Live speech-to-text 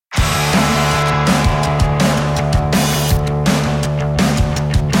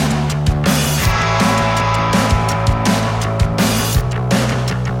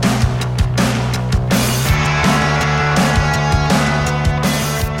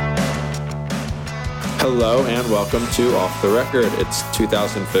Hello and welcome to Off the Record. It's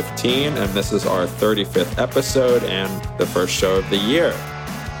 2015 and this is our 35th episode and the first show of the year.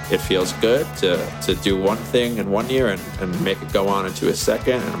 It feels good to do one thing in 1 year and make it go on into a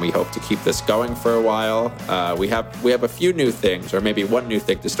second, and we hope to keep this going for a while. We have a few new things, or maybe one new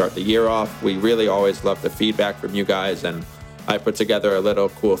thing to start the year off. We really always love the feedback from you guys, and I put together a little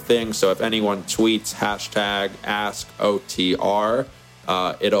cool thing. So if anyone tweets hashtag AskOTR,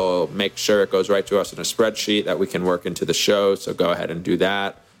 it'll make sure it goes right to us in a spreadsheet that we can work into the show. So go ahead and do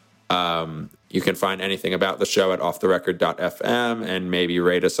that. You can find anything about the show at offtherecord.fm and maybe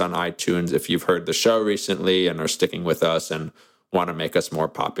rate us on iTunes if you've heard the show recently and are sticking with us and want to make us more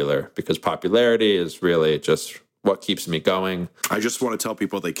popular, because popularity is really just what keeps me going. I just want to tell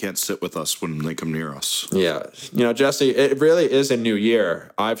people they can't sit with us when they come near us. Yeah. You know, Jesse, it really is a new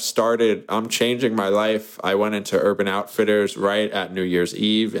year. I'm changing my life. I went into Urban Outfitters right at New Year's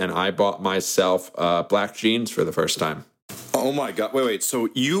Eve and I bought myself black jeans for the first time. Oh my God. Wait. So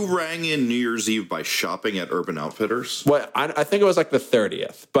you rang in New Year's Eve by shopping at Urban Outfitters? Well, I think it was like the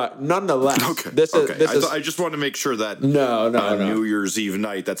 30th, but nonetheless. Okay. I just want to make sure that no. New Year's Eve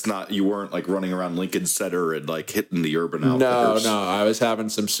night, you weren't like running around Lincoln Center and like hitting the Urban Outfitters. No. I was having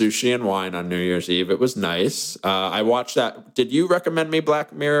some sushi and wine on New Year's Eve. It was nice. I watched that. Did you recommend me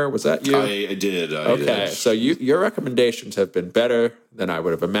Black Mirror? Was that you? I did. Okay. So your recommendations have been better than I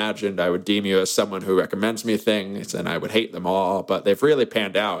would have imagined. I would deem you as someone who recommends me things, and I would hate them all, but they've really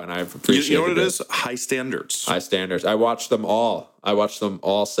panned out, and I've appreciated it. You know what it is? High standards. High standards. I watched them all.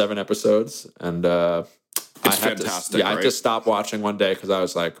 7 episodes, and it's fantastic. I had to stop watching one day because I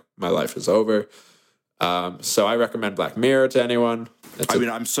was like, my life is over. So I recommend Black Mirror to anyone.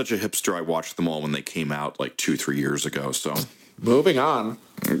 I'm such a hipster. I watched them all when they came out like 2-3 years ago. So moving on.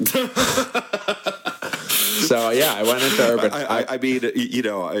 So yeah, I went into Urban. The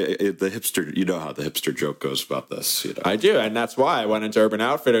hipster. You know how the hipster joke goes about this. You know? I do, and that's why I went into Urban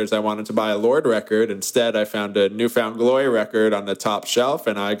Outfitters. I wanted to buy a Lorde record. Instead, I found a New Found Glory record on the top shelf,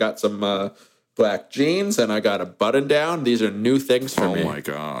 and I got some black jeans, and I got a button down. These are new things for me. Oh my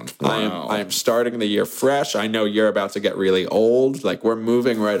God! Wow. I am starting the year fresh. I know you're about to get really old. Like, we're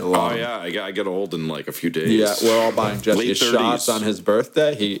moving right along. Oh yeah, I get old in like a few days. Yeah, we're all buying Jesse shots on his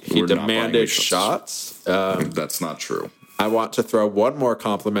birthday. He demanded shots. That's not true. I want to throw one more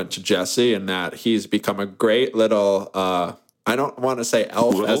compliment to Jesse in that he's become a great little. I don't want to say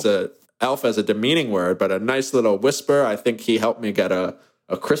elf as a demeaning word, but a nice little whisper. I think he helped me get a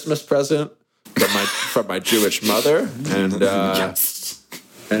Christmas present from my Jewish mother, and yes.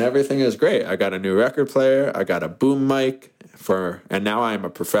 And everything is great. I got a new record player. I got a boom mic and now I am a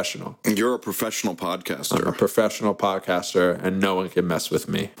professional. You're a professional podcaster. I'm a professional podcaster, and no one can mess with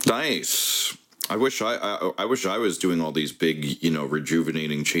me. Nice. I wish I was doing all these big,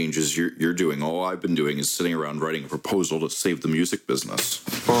 rejuvenating changes you're doing. All I've been doing is sitting around writing a proposal to save the music business.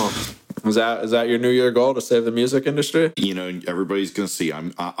 Is that your New Year goal, to save the music industry? Everybody's going to see.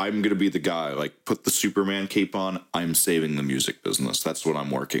 I'm going to be the guy. Like, put the Superman cape on. I'm saving the music business. That's what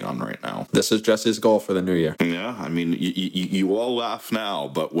I'm working on right now. This is Jesse's goal for the new year. Yeah, I mean, you all laugh now,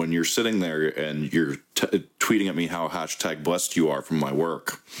 but when you're sitting there and you're tweeting at me how #blessed you are from my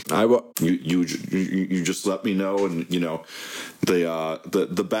work, I will. You just let me know, and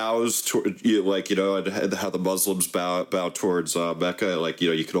the bows toward how the Muslims bow towards Mecca.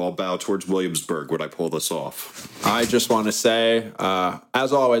 You could all bow towards Williamsburg when I pull this off. I just want to say,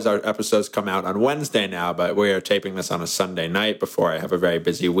 as always, our episodes come out on Wednesday now, but we are taping this on a Sunday night before I have a very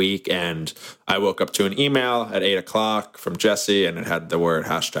busy week, and I woke up to an email at 8 o'clock from Jesse, and it had the word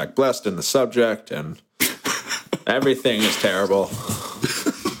 #blessed in the subject, and everything is terrible.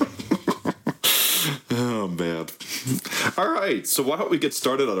 Oh, man. All right, so why don't we get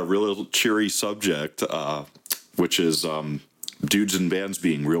started on a real cheery subject, which is dudes in bands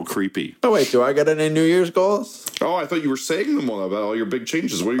being real creepy. Oh, wait, do I get any New Year's goals? Oh, I thought you were saying them all about all your big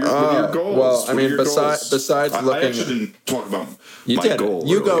changes. What are your goals? Well, I mean, besides looking... I actually didn't talk about goal.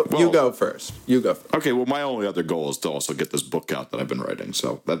 You go first. You go first. Okay, well, my only other goal is to also get this book out that I've been writing,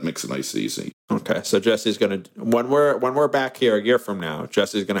 so that makes it nice and easy. Okay, so Jesse's going to... When we're back here a year from now,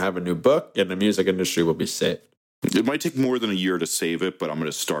 Jesse's going to have a new book, and the music industry will be saved. It might take more than a year to save it, but I'm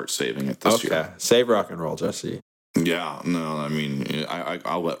going to start saving it this year. Okay, save rock and roll, Jesse. Yeah, no, I mean,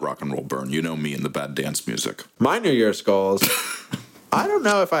 I'll let rock and roll burn. You know me and the bad dance music. My New Year's goals, I don't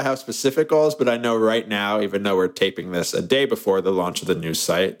know if I have specific goals, but I know right now, even though we're taping this a day before the launch of the new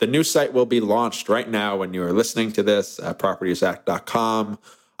site will be launched right now when you are listening to this at propertiesact.com.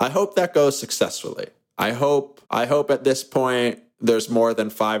 I hope that goes successfully. I hope at this point there's more than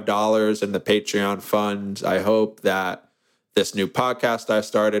 $5 in the Patreon fund. I hope that This new podcast I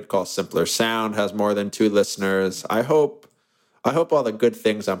started called Simpler Sound has more than 2 listeners. I hope all the good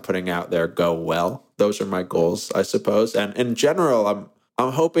things I'm putting out there go well. Those are my goals, I suppose. And in general,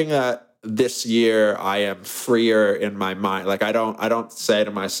 I'm hoping that this year I am freer in my mind. Like I don't say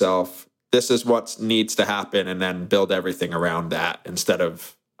to myself, this is what needs to happen and then build everything around that instead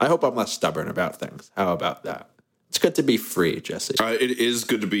of, I hope I'm less stubborn about things. How about that? It's good to be free, Jesse. It is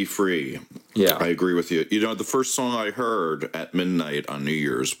good to be free. Yeah. I agree with you. You know, the first song I heard at midnight on New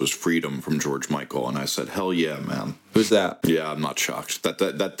Year's was Freedom from George Michael, and I said, hell yeah, man. Who's that? Yeah, I'm not shocked.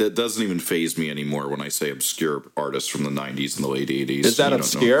 That doesn't even faze me anymore when I say obscure artists from the 90s and the late 80s. Is that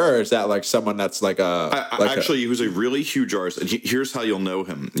obscure, or is that like someone that's like a... Actually, he was a really huge artist, and here's how you'll know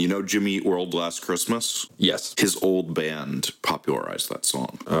him. You know Jimmy Eat World Last Christmas? Yes. His old band popularized that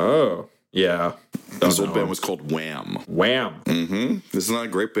song. Oh, yeah. His old band was called Wham. Wham. Mm-hmm. Isn't that a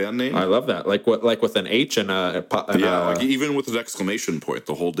great band name? I love that. Like with an H and a like even with an exclamation point,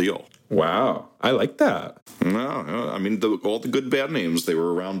 the whole deal. Wow, I like that. No, I mean all the good band names, they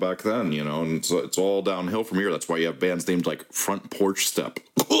were around back then, you know, and it's all downhill from here. That's why you have bands named like Front Porch Step.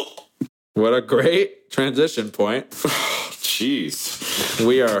 What a great transition point. Jeez,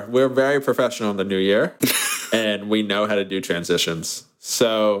 we're very professional in the new year, and we know how to do transitions.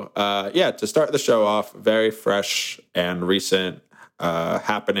 So, to start the show off, very fresh and recent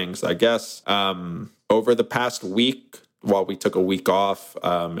happenings, I guess. Over the past week, while we took a week off,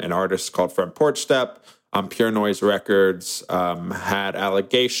 an artist called Front Porch Step on Pure Noise Records had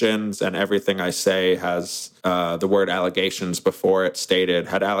allegations, and everything I say has the word allegations before it stated,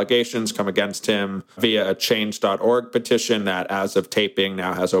 had allegations come against him via a change.org petition that, as of taping,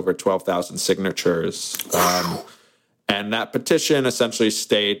 now has over 12,000 signatures. And that petition essentially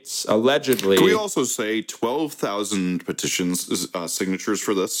states, allegedly... Can we also say 12,000 petitions, signatures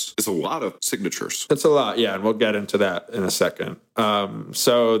for this? It's a lot of signatures. It's a lot, yeah, and we'll get into that in a second.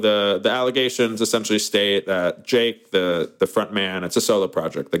 So the allegations essentially state that Jake, the front man, it's a solo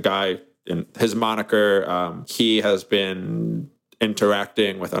project. The guy, in his moniker, he has been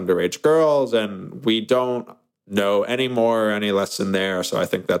interacting with underage girls, and we don't know any more or any less in there. So I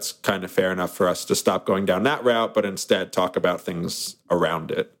think that's kind of fair enough for us to stop going down that route, but instead talk about things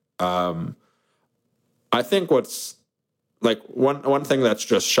around it. I think what's like one thing that's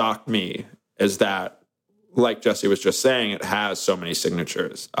just shocked me is that, like Jesse was just saying, it has so many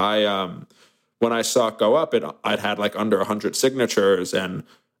signatures. When I saw it go up, I'd had like under 100 signatures, and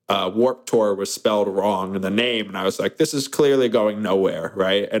Warped Tour was spelled wrong in the name, and I was like, this is clearly going nowhere,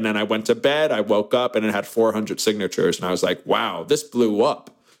 right? And then I went to bed, I woke up, and it had 400 signatures, and I was like, wow, this blew up.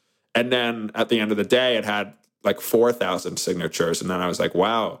 And then at the end of the day, it had like 4,000 signatures, and then I was like,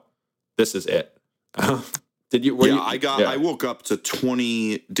 wow, this is it. Did you? I woke up to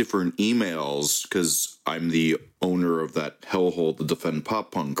 20 different emails because I'm the owner of that hellhole, the Defend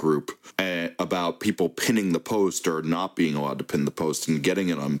Pop Punk group, about people pinning the post or not being allowed to pin the post and getting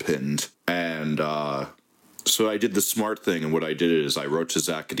it unpinned. And so I did the smart thing, and what I did is I wrote to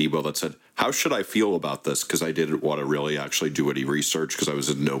Zach an email that said, how should I feel about this? Because I didn't want to really actually do any research because I was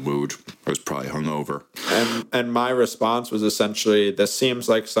in no mood. I was probably hungover. And my response was essentially, this seems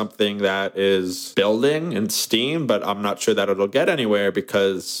like something that is building in steam, but I'm not sure that it'll get anywhere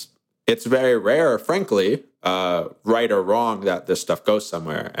because it's very rare, frankly, right or wrong, that this stuff goes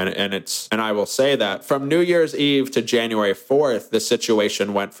somewhere. And I will say that from New Year's Eve to January 4th, the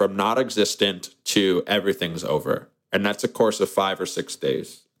situation went from not existent to everything's over. And that's a course of 5 or 6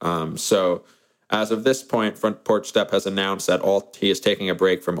 days. So as of this point, Front Porch Step has announced that he is taking a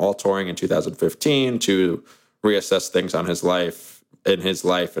break from all touring in 2015 to reassess things in his life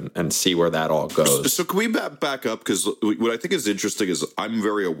and see where that all goes. So can we back up? Because what I think is interesting is I'm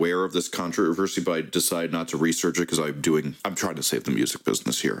very aware of this controversy, but I decided not to research it because I'm trying to save the music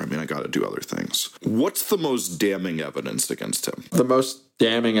business here. I mean, I got to do other things. What's the most damning evidence against him? The most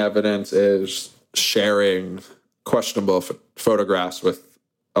damning evidence is sharing questionable photographs with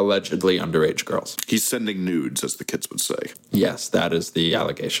allegedly underage girls. He's sending nudes, as the kids would say. Yes, that is the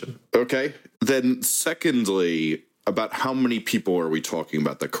allegation. Okay. Then secondly, about how many people are we talking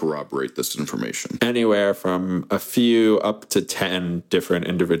about that corroborate this information? Anywhere from a few up to 10 different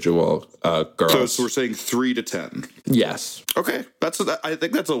individual girls. So we're saying 3 to 10. Yes. Okay. I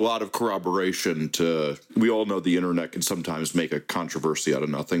think that's a lot of corroboration. We all know the internet can sometimes make a controversy out of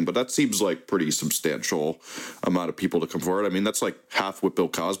nothing, but that seems like pretty substantial amount of people to come forward. I mean, that's like half what Bill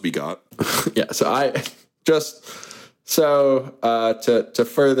Cosby got. Yeah. So to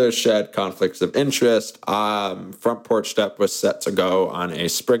further shed conflicts of interest, Front Porch Step was set to go on a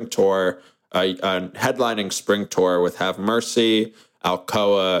spring tour, a headlining spring tour with Have Mercy,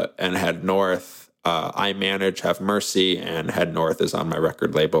 Alcoa, and Head North I Manage, Have Mercy, and Head North is on my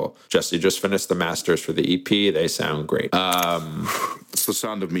record label. Jesse just finished the masters for the EP. They sound great. It's the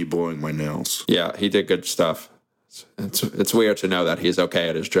sound of me blowing my nails. Yeah, he did good stuff. It's weird to know that he's okay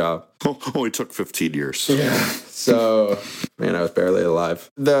at his job. Only took 15 years. Yeah. So, man, I was barely alive.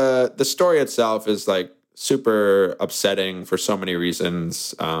 The story itself is like super upsetting for so many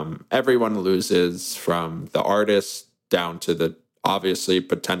reasons. Everyone loses, from the artist down to the obviously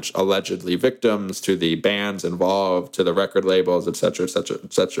allegedly victims, to the bands involved, to the record labels, et cetera, et cetera,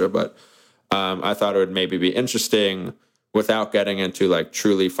 et cetera. But I thought it would maybe be interesting, without getting into like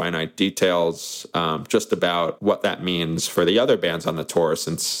truly finite details, just about what that means for the other bands on the tour,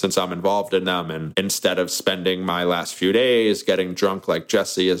 since I'm involved in them. And instead of spending my last few days getting drunk like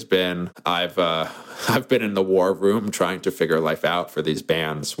Jesse has been, I've been in the war room trying to figure life out for these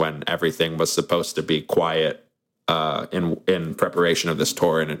bands when everything was supposed to be quiet in preparation of this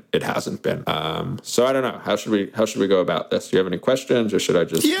tour, and it hasn't been. So I don't know. How should we go about this? Do you have any questions, or should I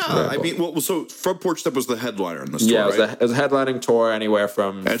just? Yeah, ramble? I mean, well, so Front Porch Step was the headliner in this tour, right? It was a headlining tour, anywhere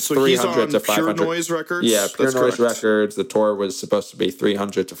from 300 to 500. Pure Noise Records. Yeah, Pure Noise Records. The tour was supposed to be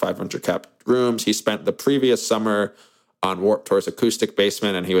 300 to 500 capped rooms. He spent the previous summer on Warped Tour's Acoustic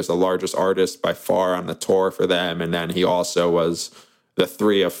Basement, and he was the largest artist by far on the tour for them. And then he also was the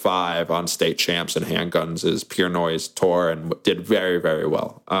 3 of 5 on State Champs and Handguns' Pure Noise tour, and did very, very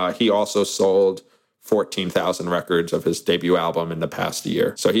well. He also sold 14,000 records of his debut album in the past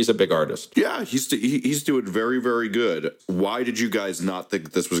year. So he's a big artist. Yeah, he's doing very, very good. Why did you guys not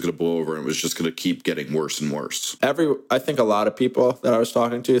think this was going to blow over and it was just going to keep getting worse and worse? I think a lot of people that I was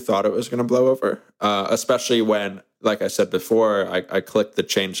talking to thought it was going to blow over, especially when, like I said before, I clicked the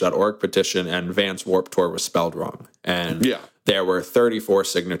change.org petition and Vans Warped Tour was spelled wrong. And there were 34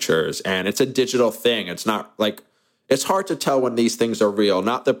 signatures, and it's a digital thing. It's not like, it's hard to tell when these things are real,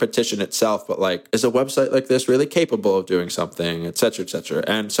 not the petition itself, but like, is a website like this really capable of doing something, et cetera, et cetera.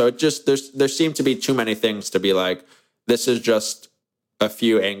 And so it just, there seem to be too many things to be like, this is just a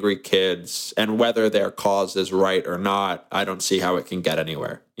few angry kids, and whether their cause is right or not, I don't see how it can get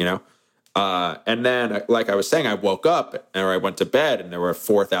anywhere, you know? And then, like I was saying, I woke up or I went to bed and there were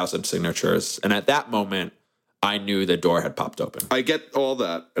 4,000 signatures. And at that moment, I knew the door had popped open. I get all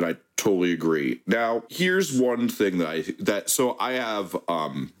that, and I totally agree. Now, here's one thing so I have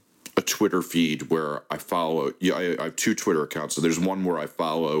a Twitter feed where I follow. I have 2 Twitter accounts. So there's one where I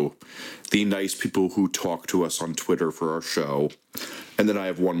follow the nice people who talk to us on Twitter for our show, and then I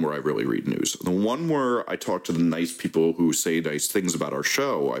have one where I really read news. The one where I talk to the nice people who say nice things about our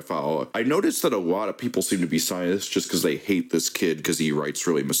show, I follow. I noticed that a lot of people seem to be signing this just because they hate this kid because he writes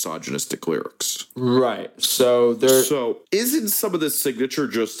really misogynistic lyrics. Right. So isn't some of this signature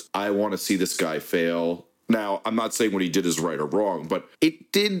just, I want to see this guy fail? Now, I'm not saying what he did is right or wrong, but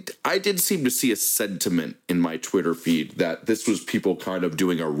I did seem to see a sentiment in my Twitter feed that this was people kind of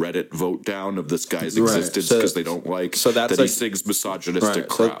doing a Reddit vote down of this guy's existence because they don't like that he sings misogynistic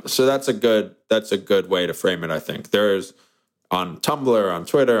crap. So that's a good way to frame it, I think. There's, on Tumblr, on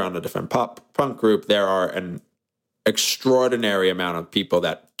Twitter, on the different pop punk group, there are an extraordinary amount of people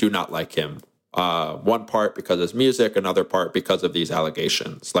that do not like him. One part because of his music, another part because of these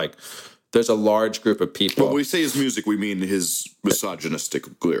allegations. Like, there's a large group of people. When we say his music, we mean his misogynistic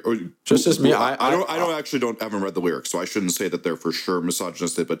lyrics. Just as me, I haven't read the lyrics, so I shouldn't say that they're for sure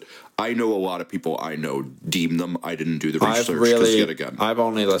misogynistic. But I know a lot of people I know deem them. I didn't do the research because yet again, I've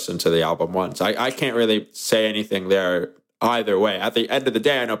only listened to the album once. I can't really say anything there either way. At the end of the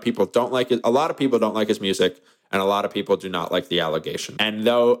day, I know people don't like it. A lot of people don't like his music, and a lot of people do not like the allegation. And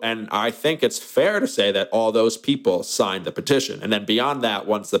I think it's fair to say that all those people signed the petition. And then beyond that,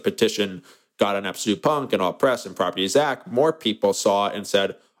 once the petition got on Absolute Punk and All Press and Property Zach, more people saw it and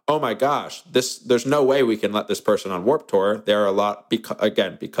said, oh my gosh, there's no way we can let this person on Warped Tour. There are a lot,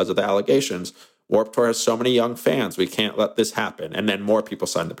 because of the allegations. Warped Tour has so many young fans. We can't let this happen. And then more people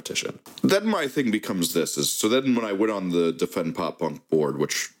signed the petition. Then my thing becomes then when I went on the Defend Pop Punk board,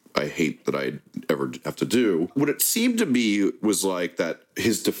 which I hate that I ever have to do, what it seemed to me was like that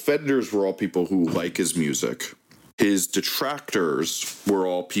his defenders were all people who like his music. His detractors were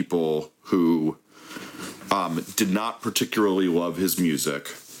all people who did not particularly love his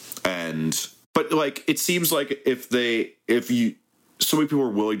music. But like, it seems like so many people are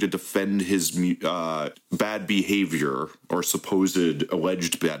willing to defend his bad behavior or supposed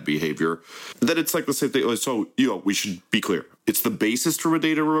alleged bad behavior, that it's like the same thing. So, we should be clear. It's the bassist from A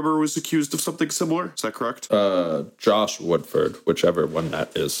Day to Remember was accused of something similar. Is that correct? Josh Woodford, whichever one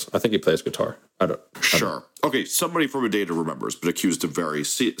that is. I think he plays guitar. Sure. Okay, somebody from A Day to Remember has been accused of very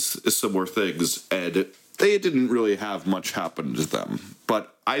similar things. And they didn't really have much happen to them.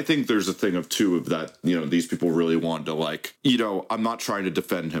 But I think there's a thing of that, these people really wanted to, like, I'm not trying to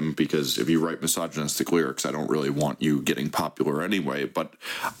defend him, because if you write misogynistic lyrics, I don't really want you getting popular anyway. But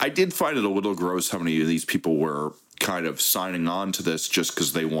I did find it a little gross how many of these people were kind of signing on to this just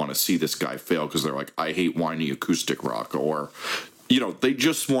because they want to see this guy fail, because they're like, I hate whiny acoustic rock, or, they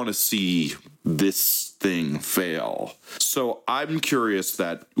just want to see this thing fail. So I'm curious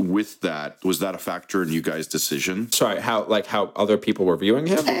that with that, was that a factor in you guys' decision? Sorry, how other people were viewing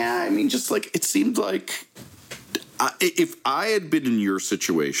him? Yeah, I mean, just like, it seemed like if I had been in your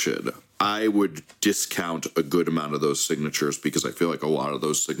situation, I would discount a good amount of those signatures, because I feel like a lot of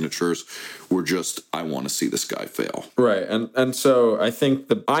those signatures were just, I want to see this guy fail. Right. And so I think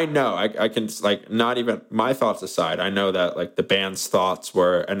I can, like, not even my thoughts aside, I know that, like, the band's thoughts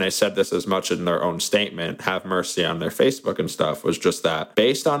were, and they said this as much in their own statement, Have Mercy, on their Facebook and stuff, was just that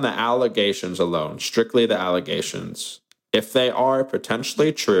based on the allegations alone, strictly the allegations, if they are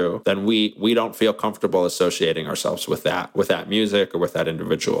potentially true, then we don't feel comfortable associating ourselves with that music or with that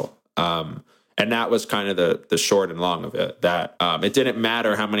individual. And that was kind of the short and long of it, that it didn't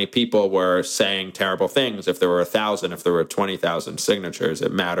matter how many people were saying terrible things. If there were 1,000, if there were 20,000 signatures,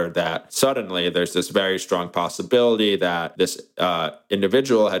 it mattered that suddenly there's this very strong possibility that this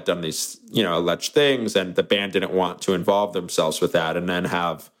individual had done these, alleged things, and the band didn't want to involve themselves with that, and then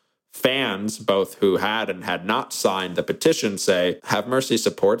have fans, both who had and had not signed the petition, say, Have Mercy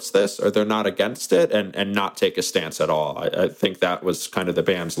supports this, or they're not against it, and not take a stance at all. I think that was kind of the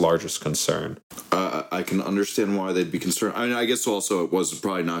band's largest concern. I can understand why they'd be concerned. I mean, I guess also it was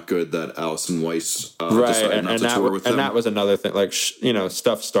probably not good that Alison Weiss decided not to tour with them. And that was another thing. Like,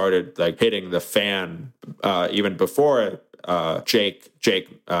 stuff started, like, hitting the fan even before Jake,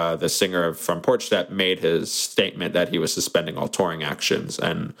 the singer from Porch Step, made his statement that he was suspending all touring actions.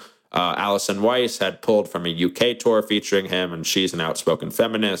 And Alison Weiss had pulled from a UK tour featuring him, and she's an outspoken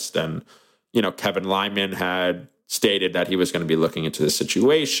feminist. And, Kevin Lyman had stated that he was going to be looking into the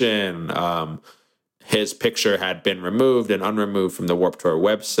situation. His picture had been removed and unremoved from the Warped Tour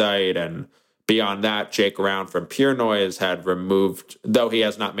website. And beyond that, Jake Round from Pure Noise had removed, though he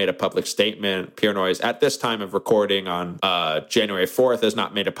has not made a public statement. Pure Noise, at this time of recording on January 4th, has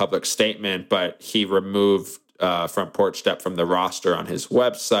not made a public statement, but he removed from Porch Step from the roster on his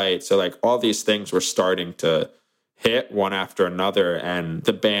website. So, like, all these things were starting to hit one after another, and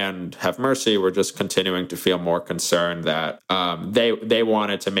the band Have Mercy were just continuing to feel more concerned that they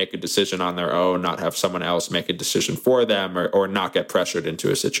wanted to make a decision on their own, not have someone else make a decision for them, or not get pressured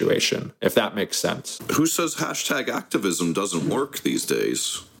into a situation, if that makes sense. Who says #activism doesn't work these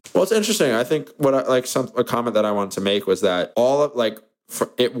days? Well, it's interesting. I think a comment that I wanted to make was that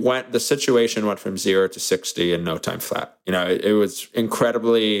the situation went from 0 to 60 in no time flat. It was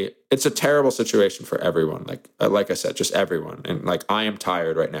incredibly, it's a terrible situation for everyone. Like I said, just everyone. And, like, I am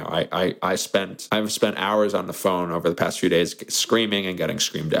tired right now. I've spent hours on the phone over the past few days screaming and getting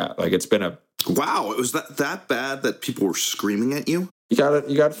screamed at. Like, it's been wow. It was that bad that people were screaming at you? You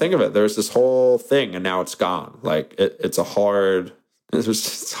gotta think of it. There's this whole thing, and now it's gone. Like, it's a hard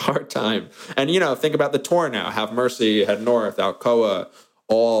time. And, think about the tour now. Have Mercy, Head North, Alcoa,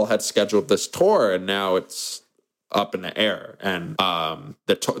 all had scheduled this tour, and now it's up in the air. And were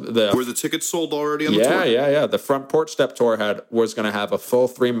the tickets sold already on the tour? Yeah. The Front Porch Step tour was going to have a full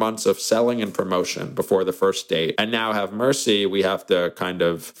 3 months of selling and promotion before the first date. And now Have Mercy, we have to kind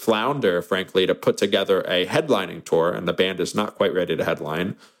of flounder, frankly, to put together a headlining tour, and the band is not quite ready to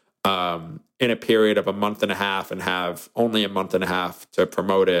headline. In a period of a month and a half, and have only a month and a half to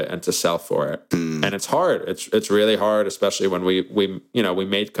promote it and to sell for it. And it's hard. It's really hard, especially when we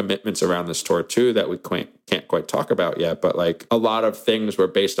made commitments around this tour too that we can't quite talk about yet. But, like, a lot of things were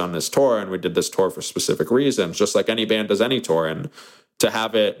based on this tour, and we did this tour for specific reasons, just like any band does any tour. And to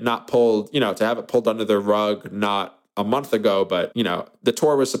have it not pulled, to have it pulled under the rug, not a month ago, but, the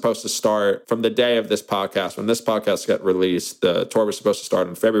tour was supposed to start from the day of this podcast. When this podcast got released, the tour was supposed to start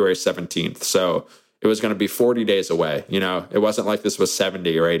on February 17th. So it was going to be 40 days away. It wasn't like this was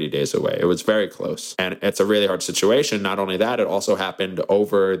 70 or 80 days away. It was very close. And it's a really hard situation. Not only that, it also happened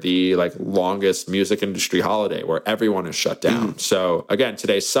over the, like, longest music industry holiday where everyone is shut down. So again,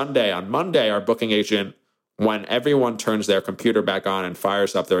 today's Sunday. On Monday, our booking agent, when everyone turns their computer back on and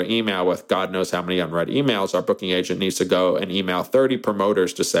fires up their email with God knows how many unread emails, our booking agent needs to go and email 30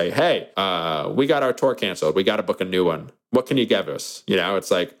 promoters to say, hey, we got our tour canceled. We got to book a new one. What can you give us? It's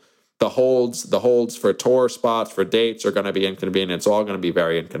like the holds for tour spots, for dates are going to be inconvenient. It's all going to be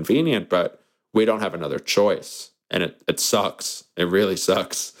very inconvenient, but we don't have another choice. And it sucks. It really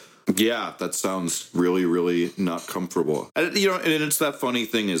sucks. Yeah, that sounds really, really not comfortable. And, and it's that funny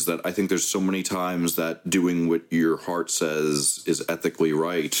thing is that I think there's so many times that doing what your heart says is ethically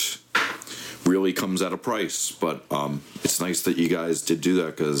right really comes at a price. But it's nice that you guys did do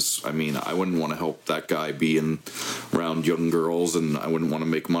that because, I mean, I wouldn't want to help that guy being around young girls, and I wouldn't want to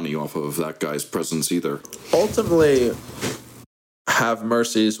make money off of that guy's presence either. Ultimately, Have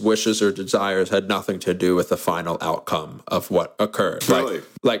Mercy's wishes or desires had nothing to do with the final outcome of what occurred. Really?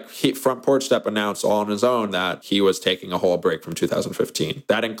 Front Porch Step announced all on his own that he was taking a whole break from 2015.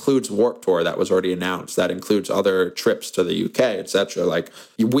 That includes Warped Tour that was already announced. That includes other trips to the UK, etc.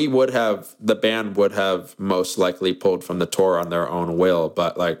 The band would have most likely pulled from the tour on their own will.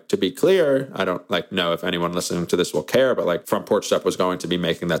 But to be clear, I don't know if anyone listening to this will care, but Front Porch Step was going to be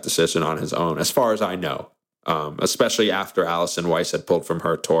making that decision on his own, as far as I know. Especially after Alison Weiss had pulled from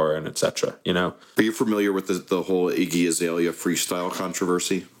her tour and etc. Are you familiar with the whole Iggy Azalea freestyle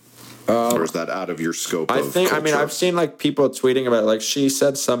controversy? Or is that out of your scope? I've seen people tweeting about it. She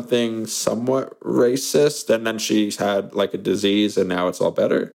said something somewhat racist, and then she's had a disease, and now it's all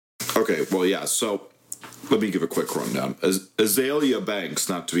better. Okay, well, yeah. So let me give a quick rundown. Azalea Banks,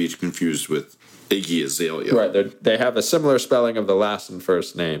 not to be confused with Iggy Azalea. Right, they have a similar spelling of the last and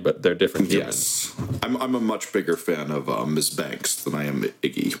first name, but they're different humans. Yes. I'm a much bigger fan of Ms. Banks than I am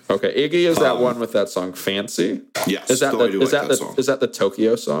Iggy. Okay, Iggy is that one with that song Fancy? Yes. Is that the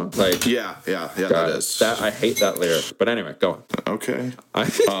Tokyo song? Yeah, that is. I hate that lyric. But anyway, go on. Okay. I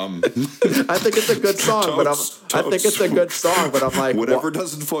think it's a good song, but I'm like, whatever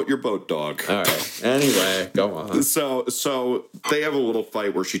doesn't float your boat, dog. All right. Anyway, go on. So they have a little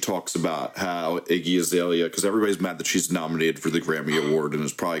fight where she talks about how Iggy Azalea, because everybody's mad that she's nominated for the Grammy Award and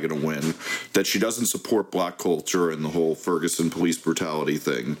is probably going to win, that she doesn't support black culture and the whole Ferguson police brutality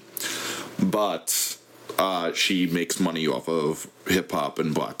thing, but she makes money off of hip-hop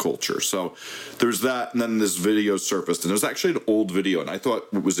and black culture. So there's that, and then this video surfaced, and it was actually an old video, and I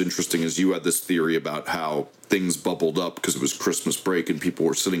thought what was interesting is you had this theory about how things bubbled up because it was Christmas break and people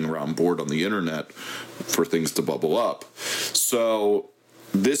were sitting around bored on the internet for things to bubble up. So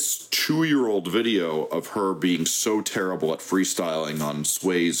this 2-year-old video of her being so terrible at freestyling on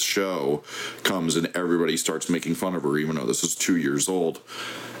Sway's show comes, and everybody starts making fun of her, even though this is 2 years old.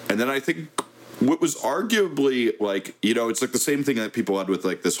 And then I think what was arguably it's the same thing that people had with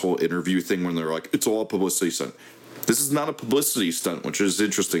this whole interview thing when they're like, it's all a publicity stunt. This is not a publicity stunt, which is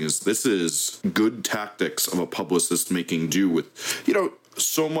interesting. This is good tactics of a publicist making do with,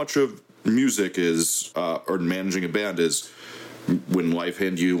 so much of music is, or managing a band is, when life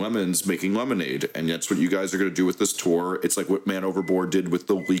hand you lemons, making lemonade. And that's what you guys are going to do with this tour. It's like what Man Overboard did with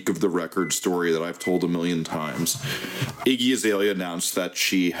the leak of the record story that I've told a million times. Iggy Azalea announced that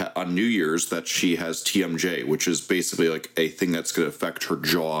on New Year's, that she has TMJ, which is basically a thing that's going to affect her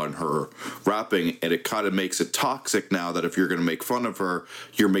jaw and her rapping. And it kind of makes it toxic now that if you're going to make fun of her,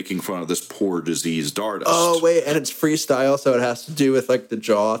 you're making fun of this poor diseased artist. Oh, wait, and it's freestyle, so it has to do with the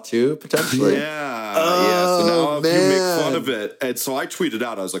jaw too, potentially? Yeah. So now if you make fun of it, and so I tweeted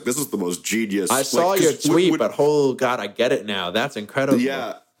out, I was like, this is the most genius. I saw your tweet, but oh God, I get it now. That's incredible.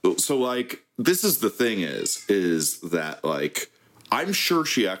 Yeah. So this is the thing is that I'm sure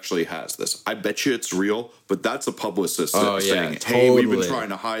she actually has this. I bet you it's real, but that's a publicist saying, hey, we've been trying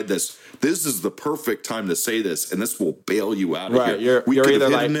to hide this. This is the perfect time to say this, and this will bail you out of here. You're either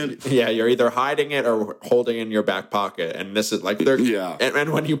you're either hiding it or holding it in your back pocket. And this is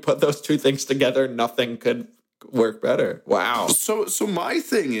and when you put those two things together, nothing could work better. Wow. So my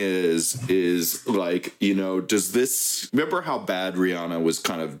thing is does this, remember how bad Rihanna was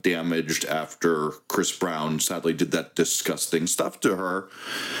kind of damaged after Chris Brown sadly did that disgusting stuff to her?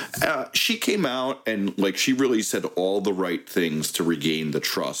 She came out and she really said all the right things to regain the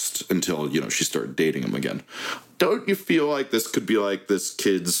trust until she started dating him again. Don't you feel like this could be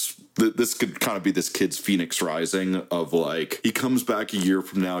this could kind of be this kid's Phoenix Rising of he comes back a year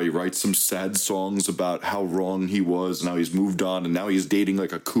from now, he writes some sad songs about how wrong he was and how he's moved on, and now he's dating a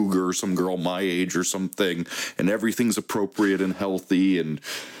cougar or some girl my age or something, and everything's appropriate and healthy, and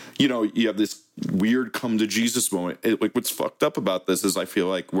you have this weird come to Jesus moment. What's fucked up about this is I feel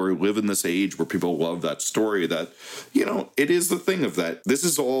like we live in this age where people love that story that, it is the thing of that. This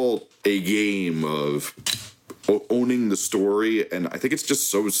is all a game of owning the story, and I think it's just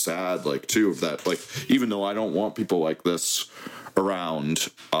so sad too of that, even though I don't want people like this around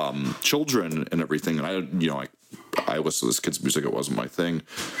children and everything, and I listen to this kid's music, it wasn't my thing,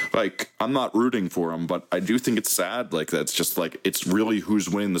 I'm not rooting for him, but I do think it's sad that's just it's really who's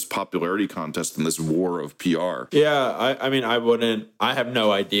winning this popularity contest in this war of PR. Yeah, I have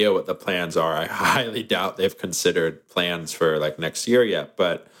no idea what the plans are. I highly doubt they've considered plans for next year yet,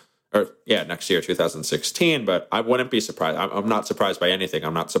 but next year, 2016. But I wouldn't be surprised. I'm not surprised by anything.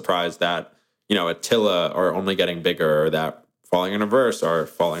 I'm not surprised that, Attila are only getting bigger, or that Falling in Reverse are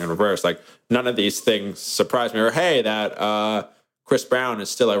falling in reverse. Like, none of these things surprise me. Or, hey, that Chris Brown is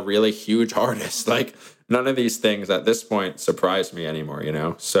still a really huge artist. Like, none of these things at this point surprise me anymore,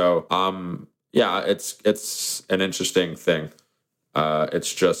 So, it's an interesting thing.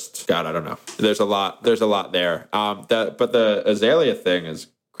 It's just, God, I don't know. There's a lot there. But the Azalea thing is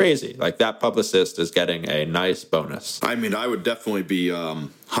crazy. Like, that publicist is getting a nice bonus. I mean, I would definitely be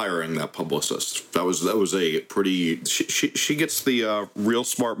hiring that publicist. That was a pretty. She gets the real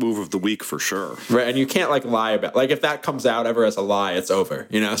smart move of the week for sure. Right, and you can't lie about, if that comes out ever as a lie, it's over.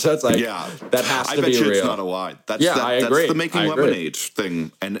 So it's that has to be real. I bet you it's not a lie. I agree. That's the Making Lemonade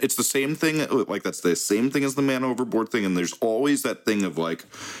thing, and it's the same thing. That's the same thing as the Man Overboard thing. And there's always that thing of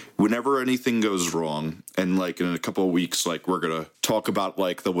whenever anything goes wrong, and in a couple of weeks, we're gonna talk about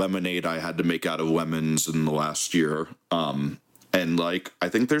the lemonade I had to make out of lemons in the last year. And I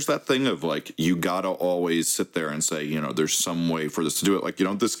think there's that thing of you gotta always sit there and say, there's some way for this to do it.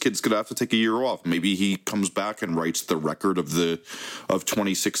 This kid's gonna have to take a year off. Maybe he comes back and writes the record of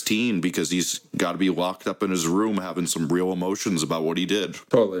 2016 because he's got to be locked up in his room having some real emotions about what he did.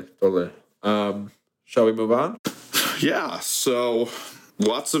 Totally. Shall we move on? Yeah. So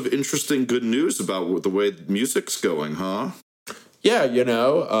lots of interesting, good news about the way music's going, huh? Yeah,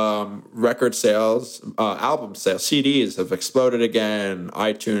 record sales, album sales, CDs have exploded again.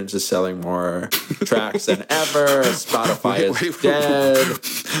 iTunes is selling more tracks than ever. Spotify is dead.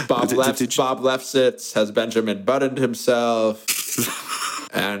 Bob Lefsetz has Benjamin Buttoned himself.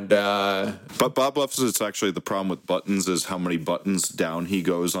 And but Bob Lefsetz, actually, the problem with buttons is how many buttons down he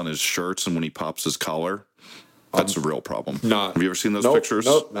goes on his shirts, and when he pops his collar. That's a real problem. Have you ever seen those pictures?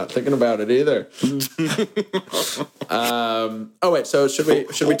 Nope, not thinking about it either. So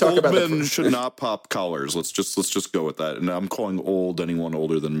should we talk about men should not pop collars? Let's just go with that. And I'm calling old anyone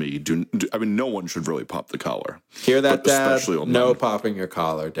older than me. No one should really pop the collar. Hear that, Dad? Especially no men. Popping your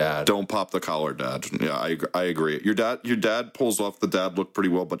collar, Dad. Don't pop the collar, Dad. Yeah, I agree. Your dad pulls off the dad look pretty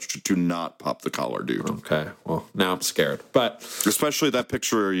well, but do not pop the collar, dude. Okay. Well, now I'm scared. But especially that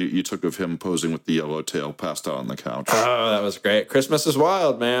picture you took of him posing with the yellowtail passed out on the couch. Oh, that was great. Christmas is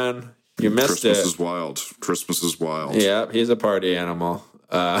wild, man. You missed Christmas is wild. Christmas is wild. Yeah, he's a party animal.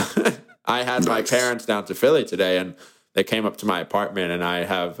 I had my parents down to Philly today, and they came up to my apartment, and I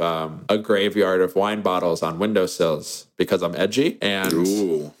have a graveyard of wine bottles on windowsills because I'm edgy.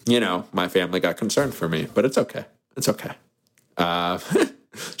 And, my family got concerned for me, but it's okay. It's okay.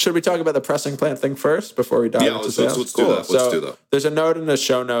 Should we talk about the pressing plant thing first before we dive into sales? Let's do that. Let's do that. There's a note in the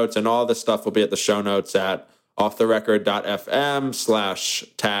show notes, and all this stuff will be at the show notes at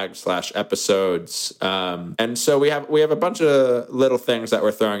offtherecord.fm/tag/episodes. And so we have a bunch of little things that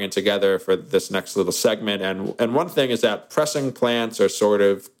we're throwing in together for this next little segment. And one thing is that pressing plants are sort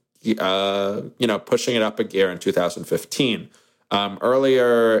of, pushing it up a gear in 2015.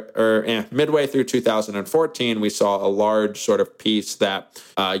 Midway through 2014, we saw a large sort of piece that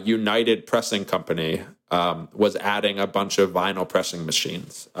United Pressing Company was adding a bunch of vinyl pressing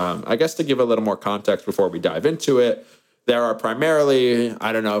machines. I guess to give a little more context before we dive into it, there are primarily,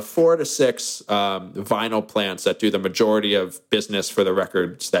 4 to 6 vinyl plants that do the majority of business for the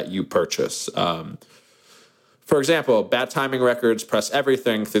records that you purchase. For example, Bad Timing Records press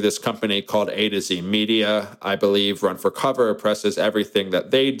everything through this company called A to Z Media. I believe Run for Cover presses everything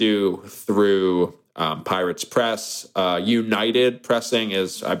that they do through Pirates Press. United Pressing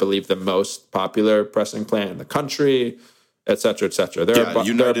is, I believe, the most popular pressing plant in the country, et cetera, et cetera. There are a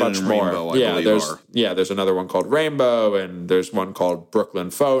bunch more. Rainbow, there's another one called Rainbow, and there's one called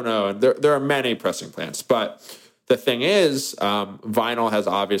Brooklyn Phono, and there are many pressing plants. But the thing is, vinyl has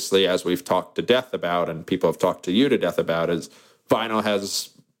obviously, as we've talked to death about, and people have talked to you to death about, is vinyl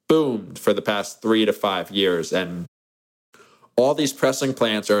has boomed for the past 3 to 5 years, and all these pressing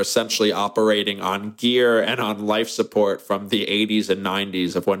plants are essentially operating on gear and on life support from the 80s and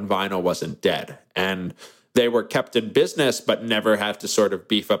 90s of when vinyl wasn't dead. And they were kept in business, but never had to sort of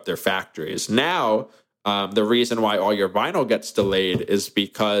beef up their factories. Now, the reason why all your vinyl gets delayed is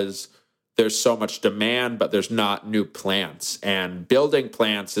because there's so much demand, but there's not new plants. And building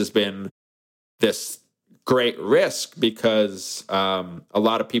plants has been this great risk because a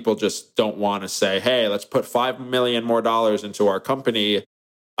lot of people just don't want to say, hey, let's put $5 million more into our company.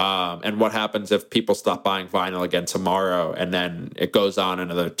 And what happens if people stop buying vinyl again tomorrow? And then it goes on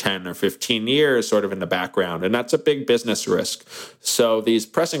another 10 or 15 years sort of in the background. And that's a big business risk. So these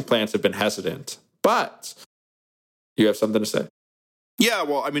pressing plants have been hesitant. But you have something to say? Yeah,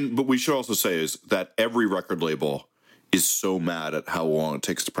 well, but we should also say is that every record label is so mad at how long it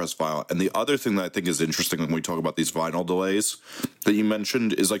takes to press vinyl. And the other thing that I think is interesting when we talk about these vinyl delays that you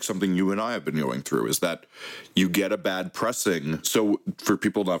mentioned is like something you and I have been going through, is that you get a bad pressing. So for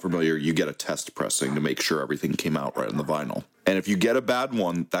people not familiar, you get a test pressing to make sure everything came out right on the vinyl. And if you get a bad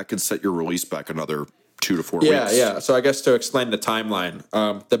one, that could set your release back another 2 to 4 weeks. Yeah. So I guess to explain the timeline,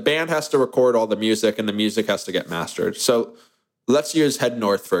 the band has to record all the music and the music has to get mastered. So let's use Head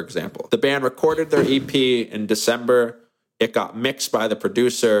North, for example. The band recorded their EP in December. It got mixed by the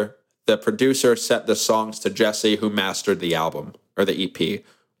producer. The producer sent the songs to Jesse, who mastered the album or the EP.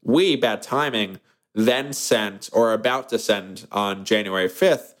 We, Bad Timing, then sent, or about to send on January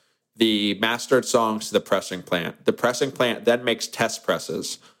 5th, the mastered songs to the pressing plant. The pressing plant then makes test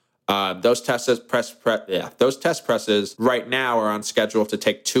presses. Those test presses right now are on schedule to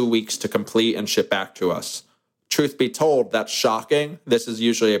take 2 weeks to complete and ship back to us. Truth be told, that's shocking. This is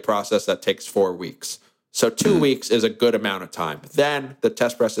usually a process that takes 4 weeks. So 2 weeks is a good amount of time. Then the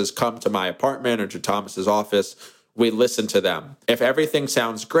test presses come to my apartment or to Thomas's office. We listen to them. If everything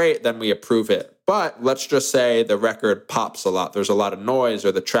sounds great, then we approve it. But let's just say the record pops a lot. There's a lot of noise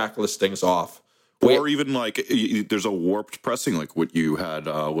or the track listing's off. Or even like there's a warped pressing like what you had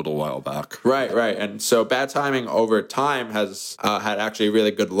a little while back. Right. And so Bad Timing over time has had actually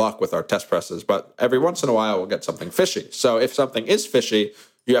really good luck with our test presses. But every once in a while, we'll get something fishy. So if something is fishy,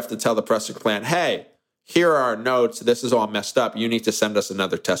 you have to tell the pressing plant, hey, here are our notes. This is all messed up. You need to send us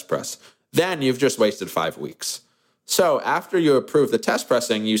another test press. Then you've just wasted 5 weeks. So after you approve the test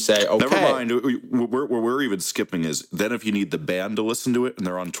pressing, you say, okay. Never mind. Where we're even skipping is then if you need the band to listen to it and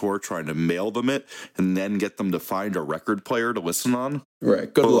they're on tour trying to mail them it and then get them to find a record player to listen on.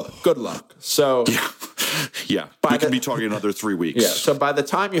 Right. Good luck. So yeah. We could be talking another 3 weeks. Yeah. So by the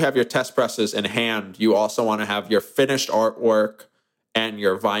time you have your test presses in hand, you also want to have your finished artwork and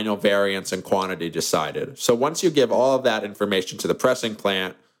your vinyl variants and quantity decided. So once you give all of that information to the pressing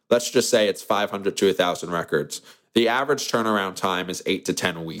plant, let's just say it's 500 to 1,000 records. The average turnaround time is 8 to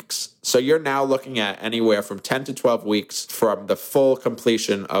 10 weeks. So you're now looking at anywhere from 10 to 12 weeks from the full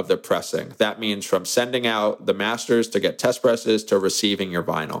completion of the pressing. That means from sending out the masters to get test presses to receiving your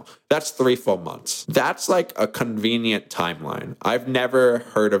vinyl. That's 3 full months. That's like a convenient timeline. I've never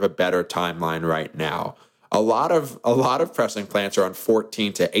heard of a better timeline right now. A lot of pressing plants are on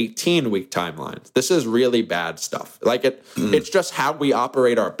 14 to 18 week timelines. This is really bad stuff. Like it's just how we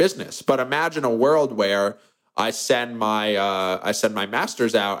operate our business. But imagine a world where I send my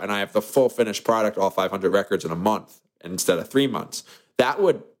masters out and I have the full finished product, all 500 records in a month instead of 3 months. That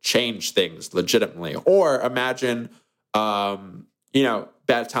would change things legitimately. Or imagine,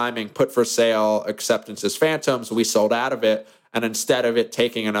 Bad Timing, put for sale, acceptance as Phantoms. We sold out of it. And instead of it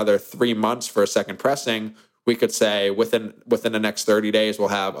taking another 3 months for a second pressing, we could say within the next 30 days, we'll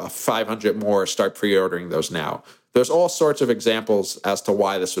have 500 more. Start pre-ordering those now. There's all sorts of examples as to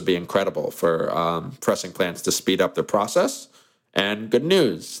why this would be incredible for pressing plants to speed up their process. And good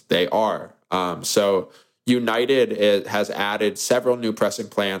news, they are. So United has added several new pressing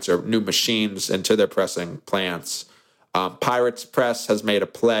plants or new machines into their pressing plants. Pirates Press has made a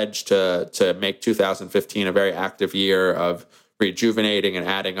pledge to make 2015 a very active year of rejuvenating and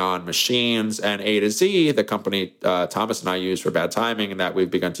adding on machines. And A to Z, the company Thomas and I use for Bad Timing and that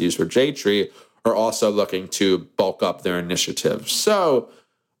we've begun to use for J-Tree, are also looking to bulk up their initiatives. So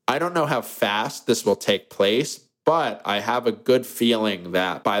I don't know how fast this will take place, but I have a good feeling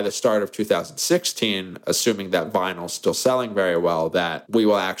that by the start of 2016, assuming that vinyl's still selling very well, that we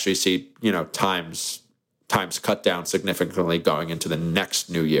will actually see, times cut down significantly going into the next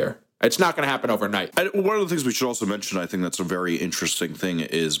new year. It's not going to happen overnight. One of the things we should also mention, I think that's a very interesting thing,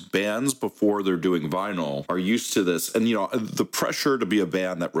 is bands before they're doing vinyl are used to this. And, the pressure to be a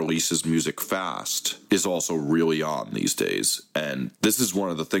band that releases music fast is also really on these days. And this is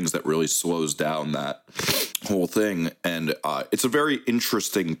one of the things that really slows down that whole thing. And it's a very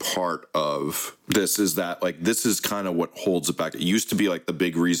interesting part of this is that, this is kind of what holds it back. It used to be, the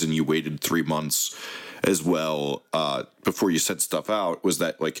big reason you waited 3 months as well before you sent stuff out was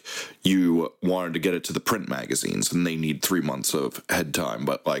that you wanted to get it to the print magazines and they need 3 months of head time.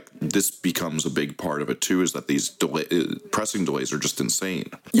 But this becomes a big part of it too, is that these pressing delays are just insane.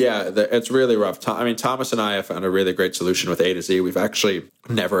 Yeah, it's really rough. Thomas and I have found a really great solution with A to Z. We've actually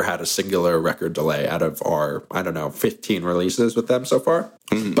never had a singular record delay out of our 15 releases with them so far.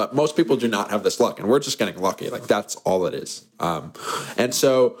 Mm-hmm. But most people do not have this luck, and we're just getting lucky. That's all it is. And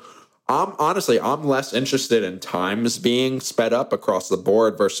so I'm less interested in times being sped up across the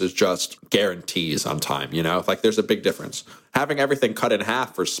board versus just guarantees on time, there's a big difference. Having everything cut in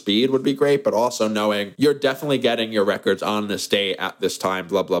half for speed would be great, but also knowing you're definitely getting your records on this day at this time,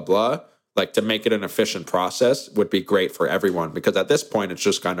 blah, blah, blah. like to make it an efficient process would be great for everyone, because at this point it's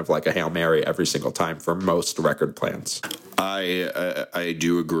just kind of like a Hail Mary every single time for most record plans. I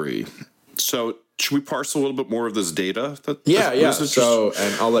do agree. So should we parse a little bit more of this data? Yeah. So,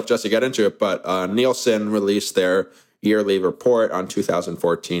 and I'll let Jesse get into it, but Nielsen released their yearly report on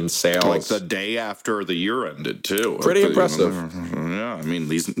 2014 sales. Like the day after the year ended, too. Pretty impressive. Yeah, I mean,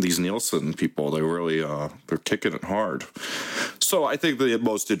 these Nielsen people, they really, they're kicking it hard. So I think the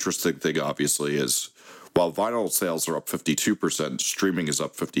most interesting thing, obviously, is while vinyl sales are up 52%, streaming is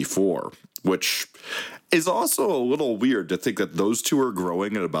up 54%, which is also a little weird to think that those two are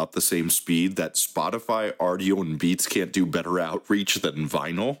growing at about the same speed, that Spotify, RDO, and Beats can't do better outreach than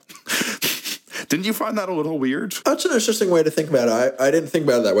vinyl. Didn't you find that a little weird? That's an interesting way to think about it. I didn't think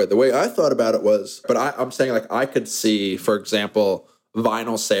about it that way. The way I thought about it was, but I'm saying like I could see, for example,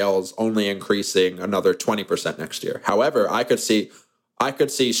 vinyl sales only increasing another 20% next year. However, I could see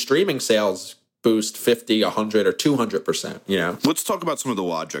streaming sales boost 50, 100, or 200%, you know? Let's talk about some of the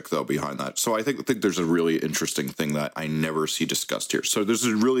logic, though, behind that. So I think there's a really interesting thing that I never see discussed here. So there's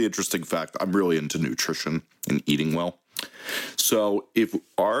a really interesting fact. I'm really into nutrition and eating well. So if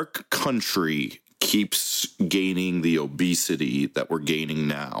our country keeps gaining the obesity that we're gaining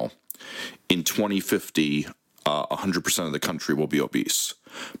now, in 2050, 100% of the country will be obese.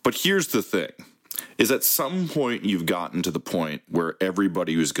 But here's the thing, is at some point you've gotten to the point where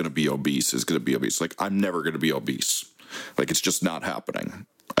everybody who's going to be obese is going to be obese. Like, I'm never going to be obese. Like, it's just not happening.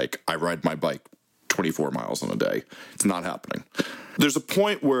 Like, I ride my bike 24 miles in a day. It's not happening. There's a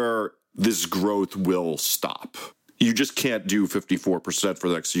point where this growth will stop. You just can't do 54% for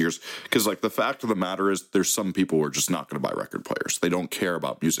the next years, because, like, the fact of the matter is there's some people who are just not going to buy record players. They don't care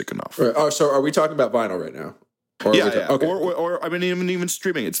about music enough. Right. Oh, so are we talking about vinyl right now? Yeah. Okay. Or I mean, even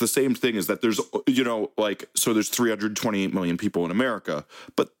streaming, it's the same thing. Is that there's, so there's 328 million people in America,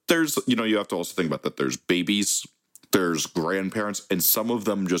 but there's, you have to also think about that. There's babies, there's grandparents, and some of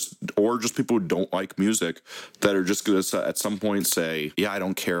them just people who don't like music that are just going to at some point say, yeah, I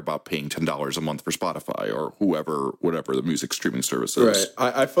don't care about paying $10 a month for Spotify or whatever the music streaming service is.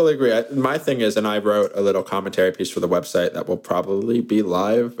 Right. I fully agree. My thing is, and I wrote a little commentary piece for the website that will probably be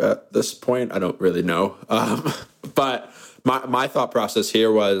live at this point. I don't really know. But my thought process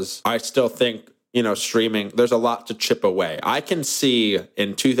here was, I still think, streaming, there's a lot to chip away. I can see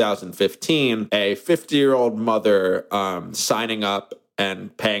in 2015 a 50-year-old mother signing up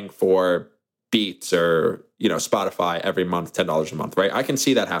and paying for Beats or, Spotify every month, $10 a month, right? I can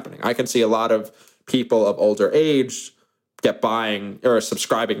see that happening. I can see a lot of people of older age buying or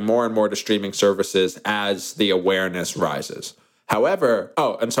subscribing more and more to streaming services as the awareness rises. However,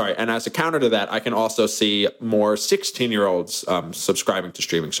 and as a counter to that, I can also see more 16-year-olds subscribing to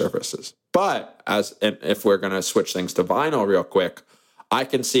streaming services. But if we're going to switch things to vinyl real quick, I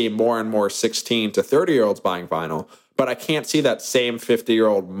can see more and more 16 to 30-year-olds buying vinyl, but I can't see that same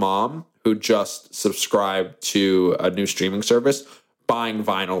 50-year-old mom who just subscribed to a new streaming service buying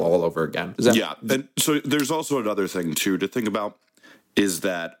vinyl all over again. And so there's also another thing, too, to think about, is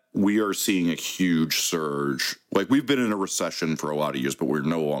that we are seeing a huge surge. Like, we've been in a recession for a lot of years, but we're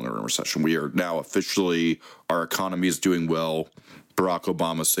no longer in a recession. We are now officially, our economy is doing well. Barack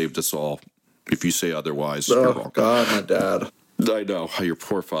Obama saved us all. If you say otherwise, you're wrong. God, my dad. I know how your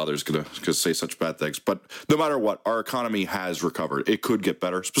poor father's gonna say such bad things, but no matter what, our economy has recovered. It could get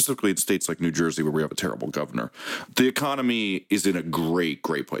better, specifically in states like New Jersey, where we have a terrible governor. The economy is in a great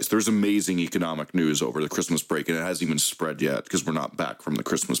place. There's amazing economic news over the Christmas break, and it hasn't even spread yet because we're not back from the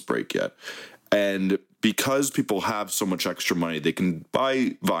Christmas break yet. And because people have so much extra money, they can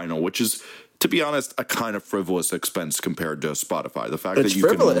buy vinyl, which is, to be honest, a kind of frivolous expense compared to Spotify. The fact that you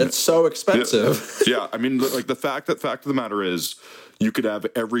frivolous. It's so expensive. Yeah, I mean, like, the fact of the matter is, you could have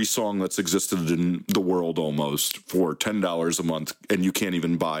every song that's existed in the world almost for $10 a month, and you can't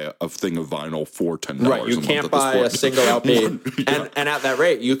even buy a thing of vinyl for $10 a month. Right, you can't buy a single LP. And at that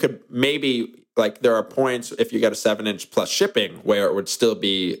rate, you could maybe, like, there are points if you get a 7-inch plus shipping where it would still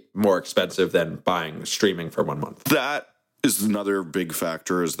be more expensive than buying streaming for 1 month. That is another big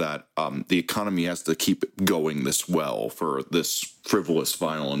factor, is that the economy has to keep going this well for this frivolous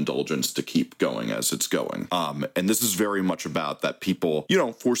vinyl indulgence to keep going as it's going. And this is very much about that people,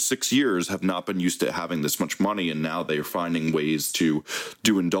 for 6 years have not been used to having this much money, and now they're finding ways to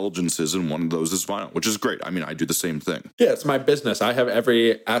do indulgences, and one of those is vinyl, which is great. I mean, I do the same thing. Yeah, it's my business. I have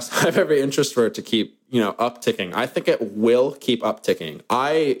every interest for it to keep upticking. I think it will keep upticking.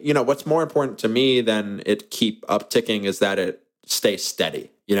 What's more important to me than it keep upticking is that it stay steady.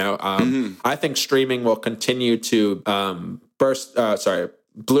 I think streaming will continue to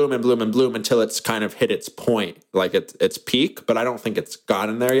bloom and bloom and bloom until it's kind of hit its point, like its peak. But I don't think it's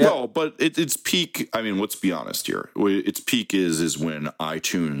gotten there yet. No, but its peak. I mean, let's be honest here. Its peak is when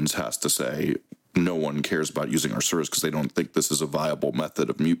iTunes has to say no one cares about using our service because they don't think this is a viable method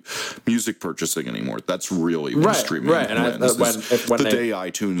of music purchasing anymore. That's really when streaming wins. When the day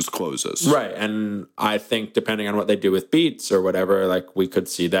iTunes closes. Right, and I think depending on what they do with Beats or whatever, like we could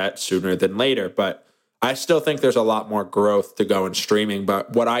see that sooner than later. But I still think there's a lot more growth to go in streaming.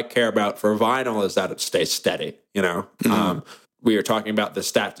 But what I care about for vinyl is that it stays steady, you know? We were talking about the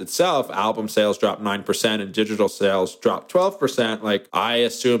stats itself. Album sales dropped 9% and digital sales dropped 12%. Like, I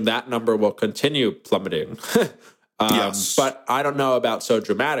assume that number will continue plummeting. Yes. But I don't know about so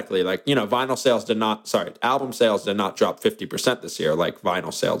dramatically. Like, you know, album sales did not drop 50% this year, like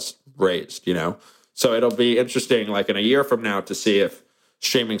vinyl sales raised, you know? So it'll be interesting, like in a year from now, to see if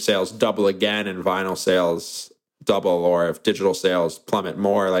streaming sales double again and vinyl sales double, or if digital sales plummet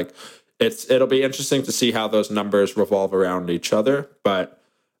more. Like, it'll be interesting to see how those numbers revolve around each other. But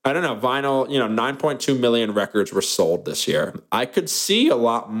I don't know, vinyl, you know, 9.2 million records were sold this year. I could see a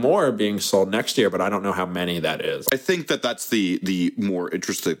lot more being sold next year, but I don't know how many that is. I think that's the more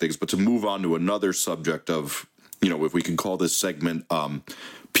interesting things. But to move on to another subject of, you know, if we can call this segment,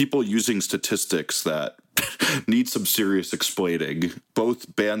 people using statistics that need some serious explaining.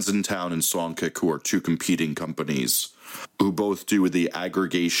 Both Bandsintown and Songkick, who are two competing companies, who both do the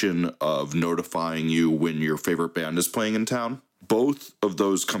aggregation of notifying you when your favorite band is playing in town. Both of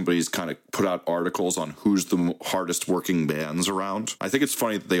those companies kind of put out articles on who's the hardest working bands around. I think it's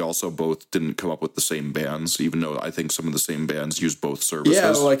funny that they also both didn't come up with the same bands, even though I think some of the same bands use both services. Yeah,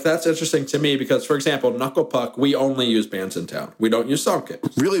 like that's interesting to me because, for example, Knuckle Puck, we only use Bandsintown. We don't use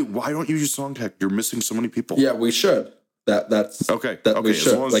Songkick. Really? Why don't you use Songkick? You're missing so many people. Yeah, we should. That's okay. We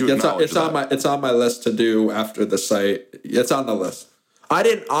should. As long as like, you acknowledge that. It's on my list to do after the site. It's on the list.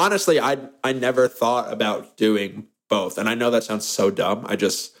 I never thought about doing both, and I know that sounds so dumb. I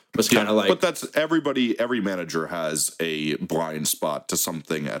just was kind of like, but that's every manager has a blind spot to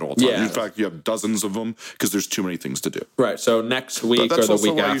something at all times. Yeah. In fact, you have dozens of them because there's too many things to do. Right. So next week but that's or the also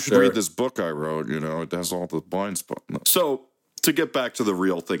week why after, you should read this book I wrote. You know, it has all the blind spots. So, to get back to the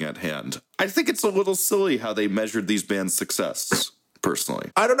real thing at hand, I think it's a little silly how they measured these bands' success. Personally,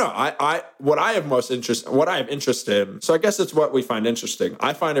 I don't know. What I have interest in. So I guess it's what we find interesting.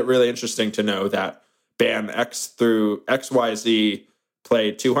 I find it really interesting to know that band X through XYZ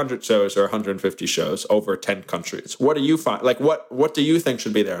played 200 shows or 150 shows over 10 countries. What do you find? Like, what do you think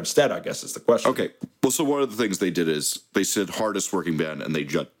should be there instead, I guess is the question. Okay. Well, so one of the things they did is they said hardest working band, and they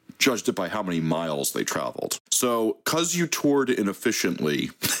judged it by how many miles they traveled. So, because you toured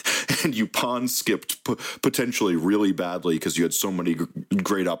inefficiently and you pond skipped potentially really badly because you had so many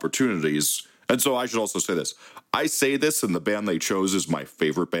great opportunities. And so I should also say this. I say this, and the band they chose is my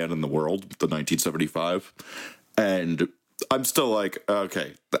favorite band in the world, the 1975. And I'm still like,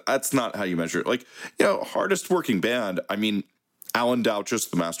 okay, that's not how you measure it. Like, you know, hardest working band. I mean, Alan Douches,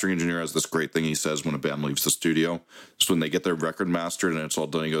 the mastering engineer, has this great thing he says when a band leaves the studio. It's when they get their record mastered and it's all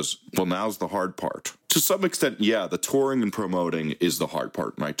done. He goes, well, now's the hard part. To some extent, yeah, the touring and promoting is the hard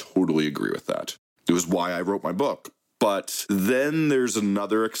part. And I totally agree with that. It was why I wrote my book. But then there's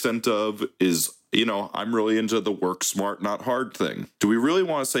another extent of is, you know, I'm really into the work smart, not hard thing. Do we really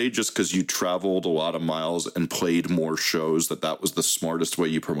want to say just because you traveled a lot of miles and played more shows that was the smartest way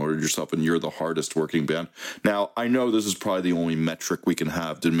you promoted yourself and you're the hardest working band? Now, I know this is probably the only metric we can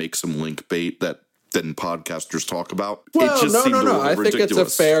have to make some link bait that then podcasters talk about. Well, it just no. I ridiculous. think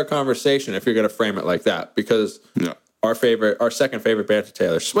it's a fair conversation if you're going to frame it like that, because our second favorite band to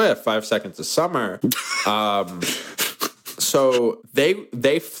Taylor Swift, 5 Seconds of Summer. So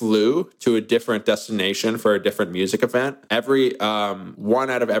they flew to a different destination for a different music event every 1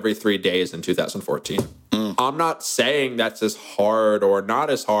 out of every 3 days in 2014. I'm not saying that's as hard or not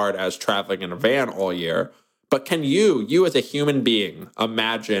as hard as traveling in a van all year, but can you as a human being,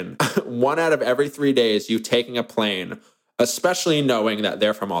 imagine 1 out of every 3 days you taking a plane, especially knowing that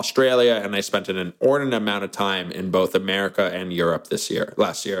they're from Australia and they spent an inordinate amount of time in both America and Europe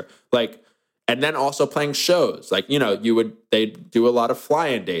last year. Like, and then also playing shows. Like, you know, they'd do a lot of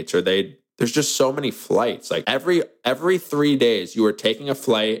fly-in dates, or there's just so many flights. Like every 3 days you were taking a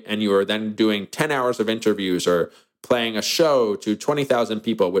flight and you were then doing 10 hours of interviews or playing a show to 20,000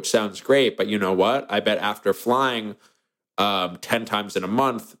 people, which sounds great. But you know what? I bet after flying 10 times in a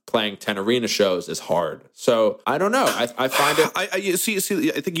month, playing 10 arena shows is hard. So I don't know. I find it. I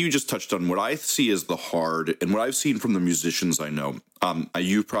see. I think you just touched on what I see as the hard, and what I've seen from the musicians I know.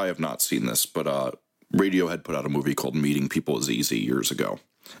 You probably have not seen this, but Radiohead put out a movie called "Meeting People Is Easy" years ago,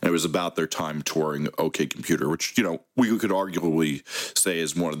 And it was about their time touring OK Computer, which, you know, we could arguably say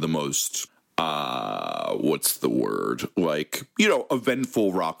is one of the most, what's the word? Like, you know,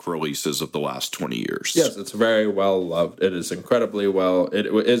 eventful rock releases of the last 20 years. Yes, it's very well loved. It is incredibly well. It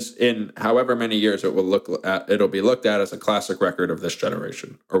is in however many years it'll be looked at as a classic record of this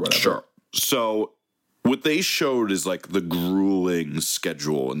generation or whatever. Sure. So what they showed is like the grueling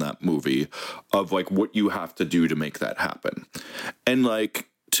schedule in that movie of like what you have to do to make that happen. And like,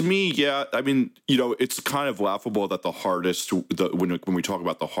 to me, yeah, I mean, you know, it's kind of laughable that when we talk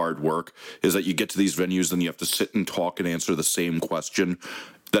about the hard work is that you get to these venues and you have to sit and talk and answer the same question.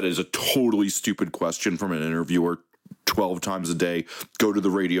 That is a totally stupid question from an interviewer 12 times a day. Go to the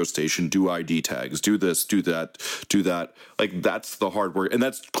radio station, do ID tags, do this, do that, do that. Like, that's the hard work. And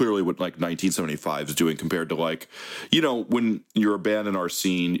that's clearly what like 1975 is doing compared to like, you know, when you're a band in our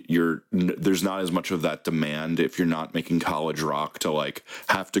scene, there's not as much of that demand if you're not making college rock to like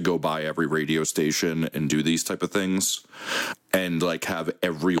have to go by every radio station and do these type of things and like have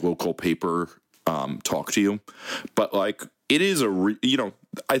every local paper talk to you. But like, it is you know,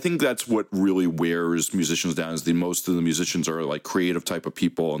 I think that's what really wears musicians down is most of the musicians are like creative type of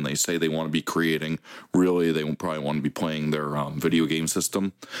people and they say they want to be creating. Really, they probably want to be playing their video game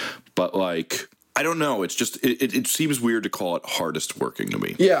system. But like, I don't know. It's just, it seems weird to call it hardest working to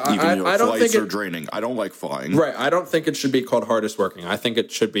me. Yeah, I don't think flights are draining. I don't like flying. Right. I don't think it should be called hardest working. I think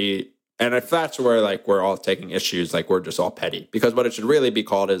it should be, and if that's where like we're all taking issues, like we're just all petty. Because what it should really be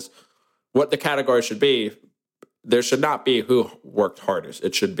called is what the category should be. There should not be who worked hardest.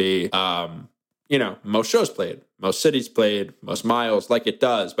 It should be, you know, most shows played, most cities played, most miles, like it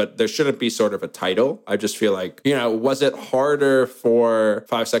does. But there shouldn't be sort of a title. I just feel like, you know, was it harder for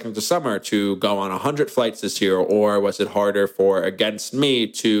 5 Seconds of Summer to go on 100 flights this year? Or was it harder for Against Me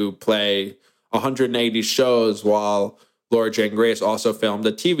to play 180 shows while Laura Jane Grace also filmed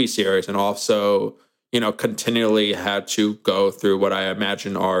a TV series and also, you know, continually had to go through what I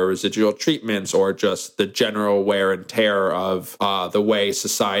imagine are residual treatments or just the general wear and tear of the way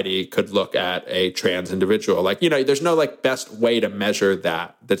society could look at a trans individual. Like, you know, there's no like best way to measure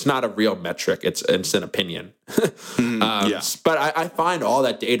that. That's not a real metric. It's an opinion. Yeah. But I find all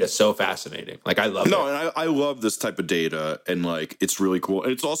that data so fascinating. Like, I love it. No, and I love this type of data, and like, it's really cool.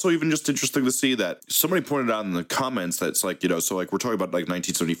 And it's also even just interesting to see that somebody pointed out in the comments that it's like, you know, so like we're talking about like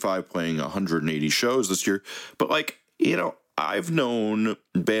 1975 playing 180 shows this year, but like, you know, I've known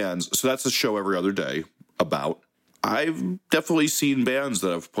bands, so that's a show every other day about. I've definitely seen bands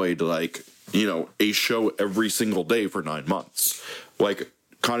that have played like, you know, a show every single day for 9 months. Like,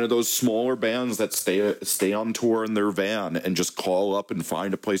 kind of those smaller bands that stay on tour in their van and just call up and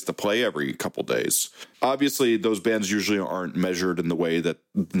find a place to play every couple days. Obviously, those bands usually aren't measured in the way that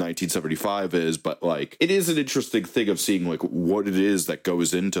 1975 is, but like, it is an interesting thing of seeing like what it is that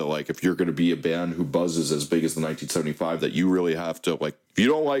goes into like if you're going to be a band who buzzes as big as the 1975, that you really have to like, if you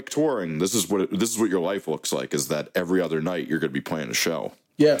don't like touring, this is what your life looks like, is that every other night you're going to be playing a show.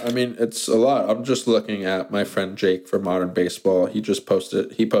 Yeah, I mean, it's a lot. I'm just looking at my friend Jake from Modern Baseball. He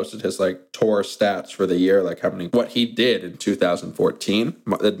posted his like tour stats for the year, like what he did in 2014.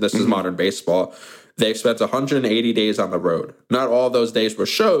 This is Modern Baseball. They spent 180 days on the road. Not all those days were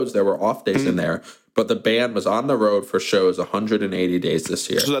shows. There were off days in there, but the band was on the road for shows 180 days this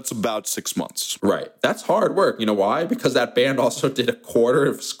year. So that's about 6 months. Right. That's hard work. You know why? Because that band also did a quarter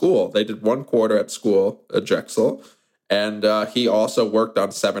of school. They did 1 quarter at school at Drexel. And he also worked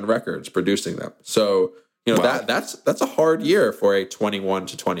on 7 records, producing them. So, you know, wow. that's a hard year for a 21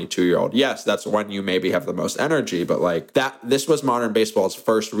 to 22-year-old. Yes, that's when you maybe have the most energy, but like this was Modern Baseball's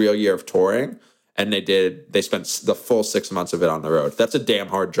first real year of touring, and they spent the full 6 months of it on the road. That's a damn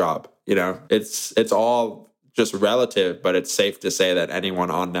hard job. You know, it's all just relative, but it's safe to say that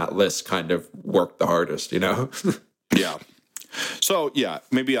anyone on that list kind of worked the hardest, you know? Yeah. So, yeah,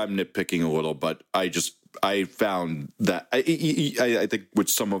 maybe I'm nitpicking a little, but I found that I think what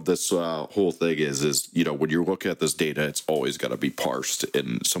some of this whole thing is, you know, when you're looking at this data, it's always got to be parsed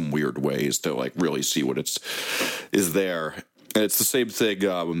in some weird ways to like really see what is there. And it's the same thing.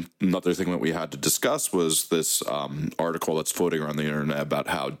 Another thing that we had to discuss was this article that's floating around the internet about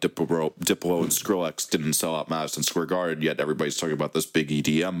how Diplo and Skrillex didn't sell out Madison Square Garden, yet everybody's talking about this big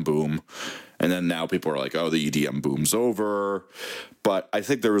EDM boom. And then now people are like, oh, the EDM boom's over. But I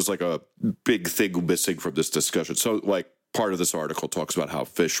think there was like a big thing missing from this discussion. So like part of this article talks about how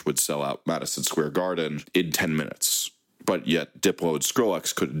Phish would sell out Madison Square Garden in 10 minutes. But yet Diplo and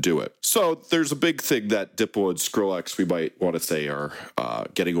Skrillex couldn't do it. So there's a big thing that Diplo and Skrillex, we might want to say, are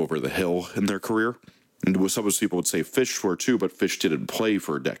getting over the hill in their career. And some of those people would say Phish were too, but Phish didn't play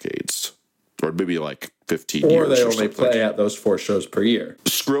for decades. or maybe like 15 Or years. they or only something. play at those 4 shows per year.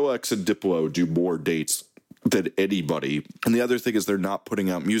 Skrillex and Diplo do more dates than anybody. And the other thing is they're not putting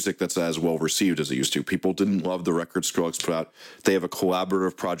out music that's as well received as it used to. People didn't love the record Skrillex put out. They have a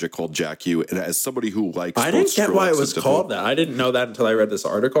collaborative project called Jack U. And as somebody who likes I didn't get why it was Diplo, called that. I didn't know that until I read this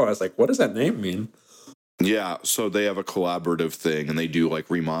article. I was like, what does that name mean? yeah, so they have a collaborative thing, and they do like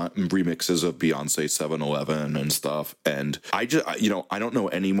remixes of Beyonce 7-Eleven and stuff. And I just, I don't know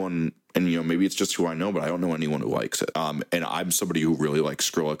anyone, and maybe it's just who I know, but I don't know anyone who likes it. And I'm somebody who really likes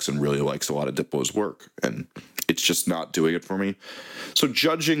Skrillex and really likes a lot of Diplo's work, and it's just not doing it for me. So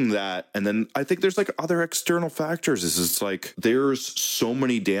judging that, and then I think there's like other external factors. It's like there's so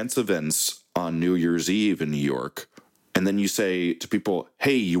many dance events on New Year's Eve in New York. And then you say to people,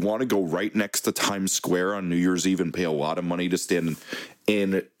 hey, you want to go right next to Times Square on New Year's Eve and pay a lot of money to stand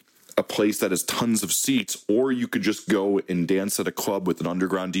in a place that has tons of seats, or you could just go and dance at a club with an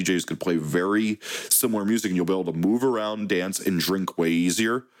underground DJ who's going to play very similar music, and you'll be able to move around, dance, and drink way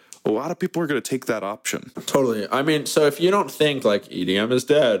easier. A lot of people are going to take that option. Totally. I mean, so if you don't think like EDM is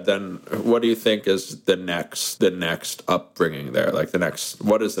dead, then what do you think is the next upbringing there? Like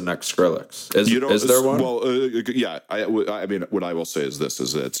what is the next Skrillex? Is there one? Well, yeah. I mean, what I will say is this: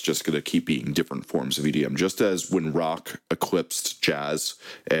 is that it's just going to keep being different forms of EDM. Just as when rock eclipsed jazz,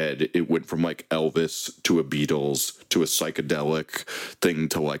 and it went from like Elvis to a Beatles to a psychedelic thing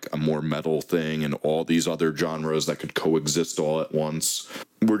to like a more metal thing, and all these other genres that could coexist all at once.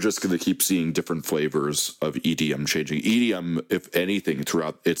 We're just going to keep seeing different flavors of EDM changing. EDM, if anything,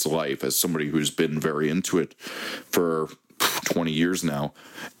 throughout its life, as somebody who's been very into it for 20 years now,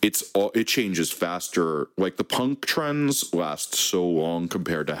 it changes faster. Like the punk trends last so long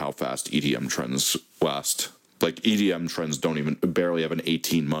compared to how fast EDM trends last. Like EDM trends barely have an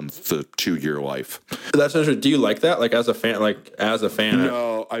 18-month to 2-year life. That's interesting. Do you like that? Like as a fan?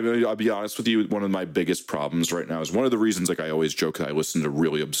 No, I mean, I'll be honest with you. One of my biggest problems right now is one of the reasons, like I always joke that I listen to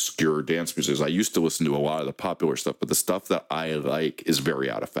really obscure dance music. Is I used to listen to a lot of the popular stuff, but the stuff that I like is very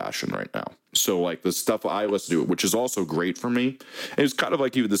out of fashion right now. So like the stuff I listen to, which is also great for me, and it's kind of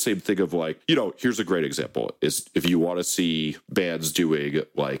like even the same thing of like, here's a great example is if you want to see bands doing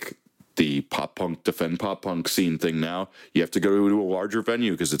like the pop punk, defend pop punk scene thing now, you have to go to a larger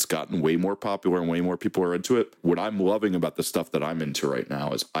venue because it's gotten way more popular and way more people are into it. What I'm loving about the stuff that I'm into right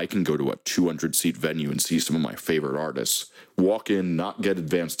now is I can go to a 200-seat venue and see some of my favorite artists. Walk in, not get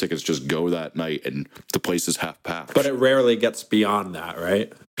advance tickets, just go that night, and the place is half packed. But it rarely gets beyond that,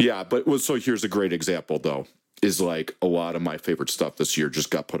 right? Yeah, so here's a great example, though. Is like a lot of my favorite stuff this year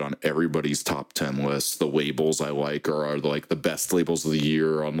just got put on everybody's top 10 lists. The labels I like are like the best labels of the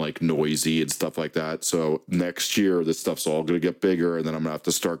year on like Noisy and stuff like that. So next year, this stuff's all going to get bigger. And then I'm going to have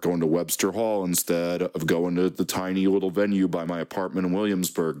to start going to Webster Hall instead of going to the tiny little venue by my apartment in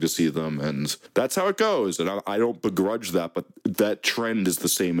Williamsburg to see them. And that's how it goes. And I don't begrudge that, but that trend is the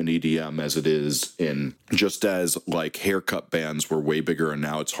same in EDM as it is in just as like haircut bands were way bigger. And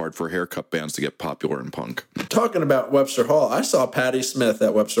now it's hard for haircut bands to get popular in punk. Talking about Webster Hall, I saw Patti Smith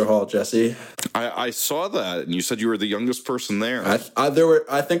at Webster Hall, Jesse. I saw that, and you said you were the youngest person there.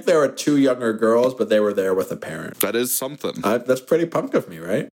 I think there were 2 younger girls, but they were there with a parent. That is something. That's pretty punk of me,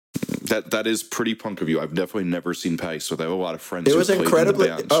 right? That is pretty punk of you. I've definitely never seen Patti Smith. I have a lot of friends. It was incredibly.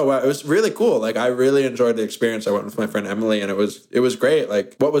 Oh wow, it was really cool. Like I really enjoyed the experience. I went with my friend Emily, and it was great.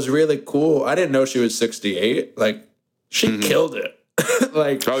 Like what was really cool, I didn't know she was 68. Like she killed it.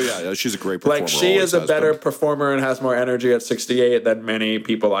 Like oh yeah, she's a great performer. Like she is a better performer and has more energy at 68 than many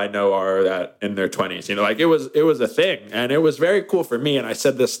people I know are that in their 20s. Like it was a thing, and it was very cool for me. And I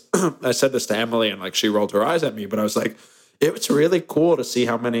said this to Emily, and like she rolled her eyes at me, but I was like, it's really cool to see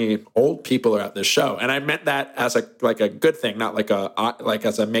how many old people are at this show, and I meant that as a good thing, not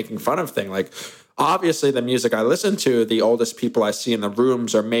as a making fun of thing. Like obviously the music I listen to, the oldest people I see in the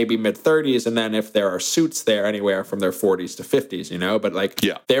rooms are maybe mid-30s, and then if there are suits there, anywhere from their 40s to 50s, but like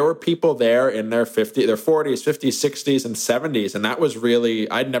there were people there in their 40s, 50s, 60s, and 70s, and that was really,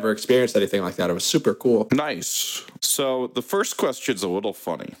 I'd never experienced anything like that. It was super cool. Nice. So the first question's a little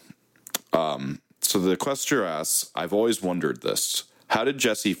funny. So the questioner asks, I've always wondered this. How did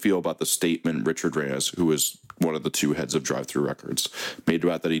Jesse feel about the statement Richard Reyes, who was one of the 2 heads of Drive-Thru Records, made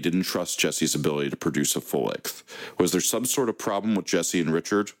about that he didn't trust Jesse's ability to produce a full length? Was there some sort of problem with Jesse and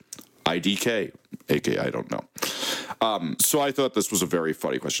Richard? IDK, aka I don't know. So I thought this was a very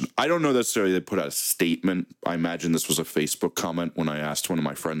funny question. I don't know necessarily they put out a statement. I imagine this was a Facebook comment when I asked one of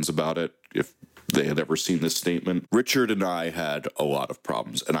my friends about it, if they had ever seen this statement. Richard and I had a lot of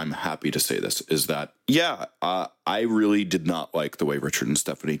problems, and I'm happy to say this, is that, I really did not like the way Richard and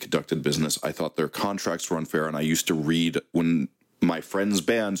Stephanie conducted business. I thought their contracts were unfair, and I used to read when my friends'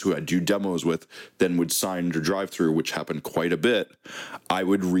 bands who I'd do demos with then would sign under drive-through, which happened quite a bit, I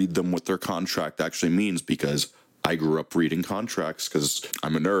would read them what their contract actually means because I grew up reading contracts because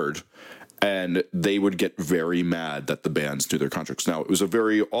I'm a nerd. And they would get very mad that the bands knew their contracts. Now, it was a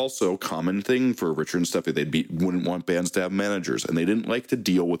very also common thing for Richard and Steffi. Wouldn't want bands to have managers, and they didn't like to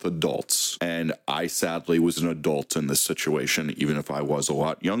deal with adults. And I sadly was an adult in this situation, even if I was a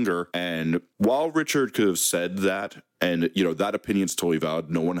lot younger. And while Richard could have said that, and, you know, that opinion's totally valid.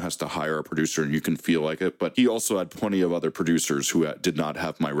 No one has to hire a producer, and you can feel like it. But he also had plenty of other producers who did not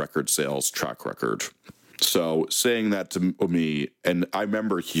have my record sales track record. So saying that to me, and I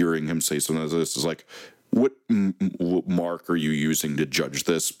remember hearing him say something like this, is like, what mark are you using to judge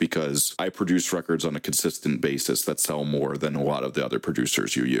this? Because I produce records on a consistent basis that sell more than a lot of the other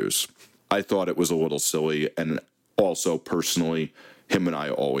producers you use. I thought it was a little silly, and also personally, him and I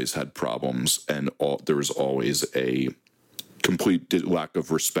always had problems, and there was always a complete lack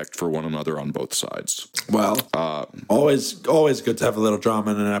of respect for one another on both sides. Well, always good to have a little drama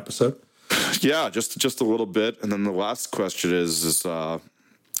in an episode. Yeah, just a little bit. And then the last question is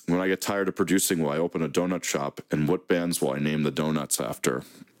when I get tired of producing, will I open a donut shop? And what bands will I name the donuts after?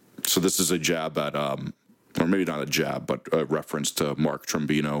 So this is a jab at, or maybe not a jab, but a reference to Mark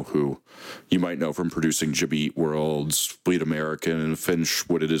Trombino, who you might know from producing Jimmy Eat World's, Bleed American, Finch,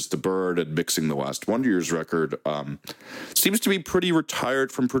 What It Is to Bird, and mixing the last Wonder Years record. Seems to be pretty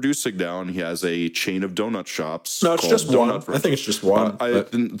retired from producing now, and he has a chain of donut shops. No, it's just one. I think it's just one.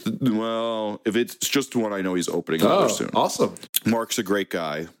 Well, if it's just one, I know he's opening another soon. Awesome. Mark's a great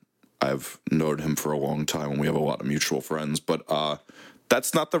guy. I've known him for a long time, and we have a lot of mutual friends, but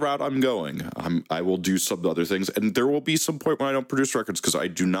that's not the route I'm going. I will do some other things, and there will be some point when I don't produce records because I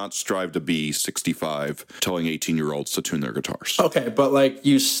do not strive to be 65 telling 18-year-olds to tune their guitars. Okay, but like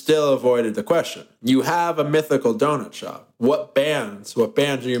you still avoided the question. You have a mythical donut shop. What bands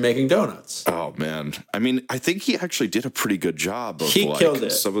are you making donuts? Oh man, I mean, I think he actually did a pretty good job of killed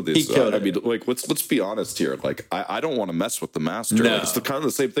it. Some of these. He killed it. I mean, like let's be honest here. Like I don't want to mess with the master. No. Like, it's kind of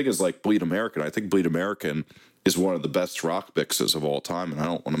the same thing as like Bleed American. I think Bleed American is one of the best rock mixes of all time, and I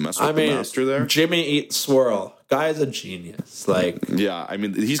don't want to mess with the master there. Jimmy Eat Swirl, guy's a genius. Like, yeah, I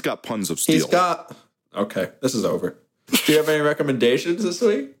mean, he's got puns of steel. Okay, this is over. Do you have any recommendations this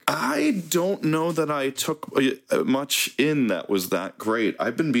week? I don't know that I took much in that was that great.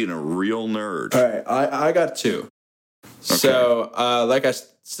 I've been being a real nerd. All right, I got two. Okay. So, like I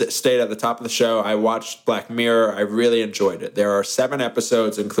stated at the top of the show, I watched Black Mirror. I really enjoyed it. There are 7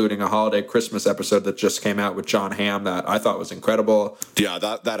 episodes, including a holiday Christmas episode that just came out with John Hamm that I thought was incredible. Yeah,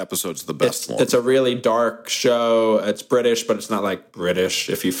 that episode's the best one. It's a really dark show. It's British, but it's not like British,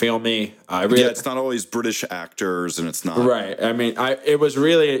 if you feel me. It's not always British actors, and it's not. Right. I mean, it was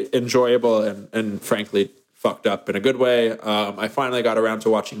really enjoyable and frankly fucked up in a good way. I finally got around to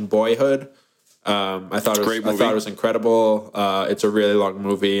watching Boyhood. I thought it was incredible. It's a really long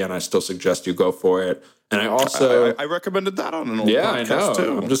movie, and I still suggest you go for it. And I also I recommended that on an old podcast I know.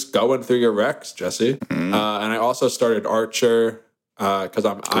 Too. I'm just going through your recs, Jesse. And I also started Archer because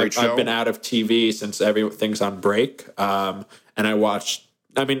I've been out of TV since everything's on break. And I watched.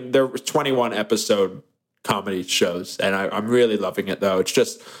 I mean, there were 21 episode comedy shows, and I'm really loving it. Though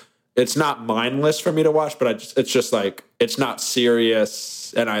it's not mindless for me to watch, but it's just like it's not serious.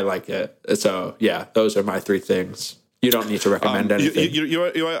 And I like it. So, yeah, those are my 3 things. You don't need to recommend anything.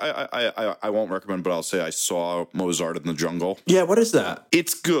 I won't recommend, but I'll say I saw Mozart in the Jungle. Yeah, what is that?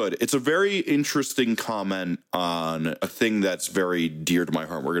 It's good. It's a very interesting comment on a thing that's very dear to my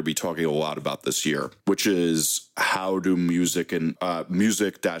heart. We're going to be talking a lot about this year, which is how do music and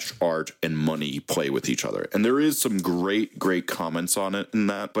music-art and money play with each other. And there is some great comments on it in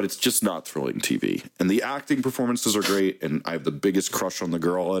that, but it's just not thrilling TV. And the acting performances are great, and I have the biggest crush on the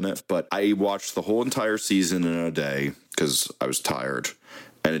girl in it. But I watched the whole entire season in a day because I was tired,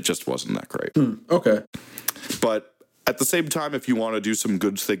 and it just wasn't that great. Okay. But at the same time, if you want to do some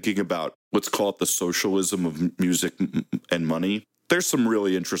good thinking about, let's call it the socialism of music and money, there's some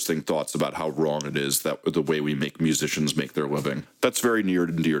really interesting thoughts about how wrong it is that the way we make musicians make their living. That's very near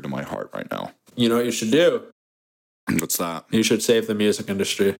and dear to my heart right now. You know what you should do? What's that? You should save the music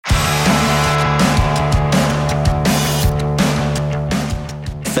industry.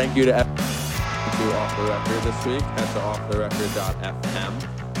 Thank you to Off the Record this week. Head to offtherecord.fm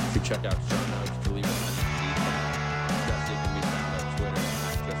to check out show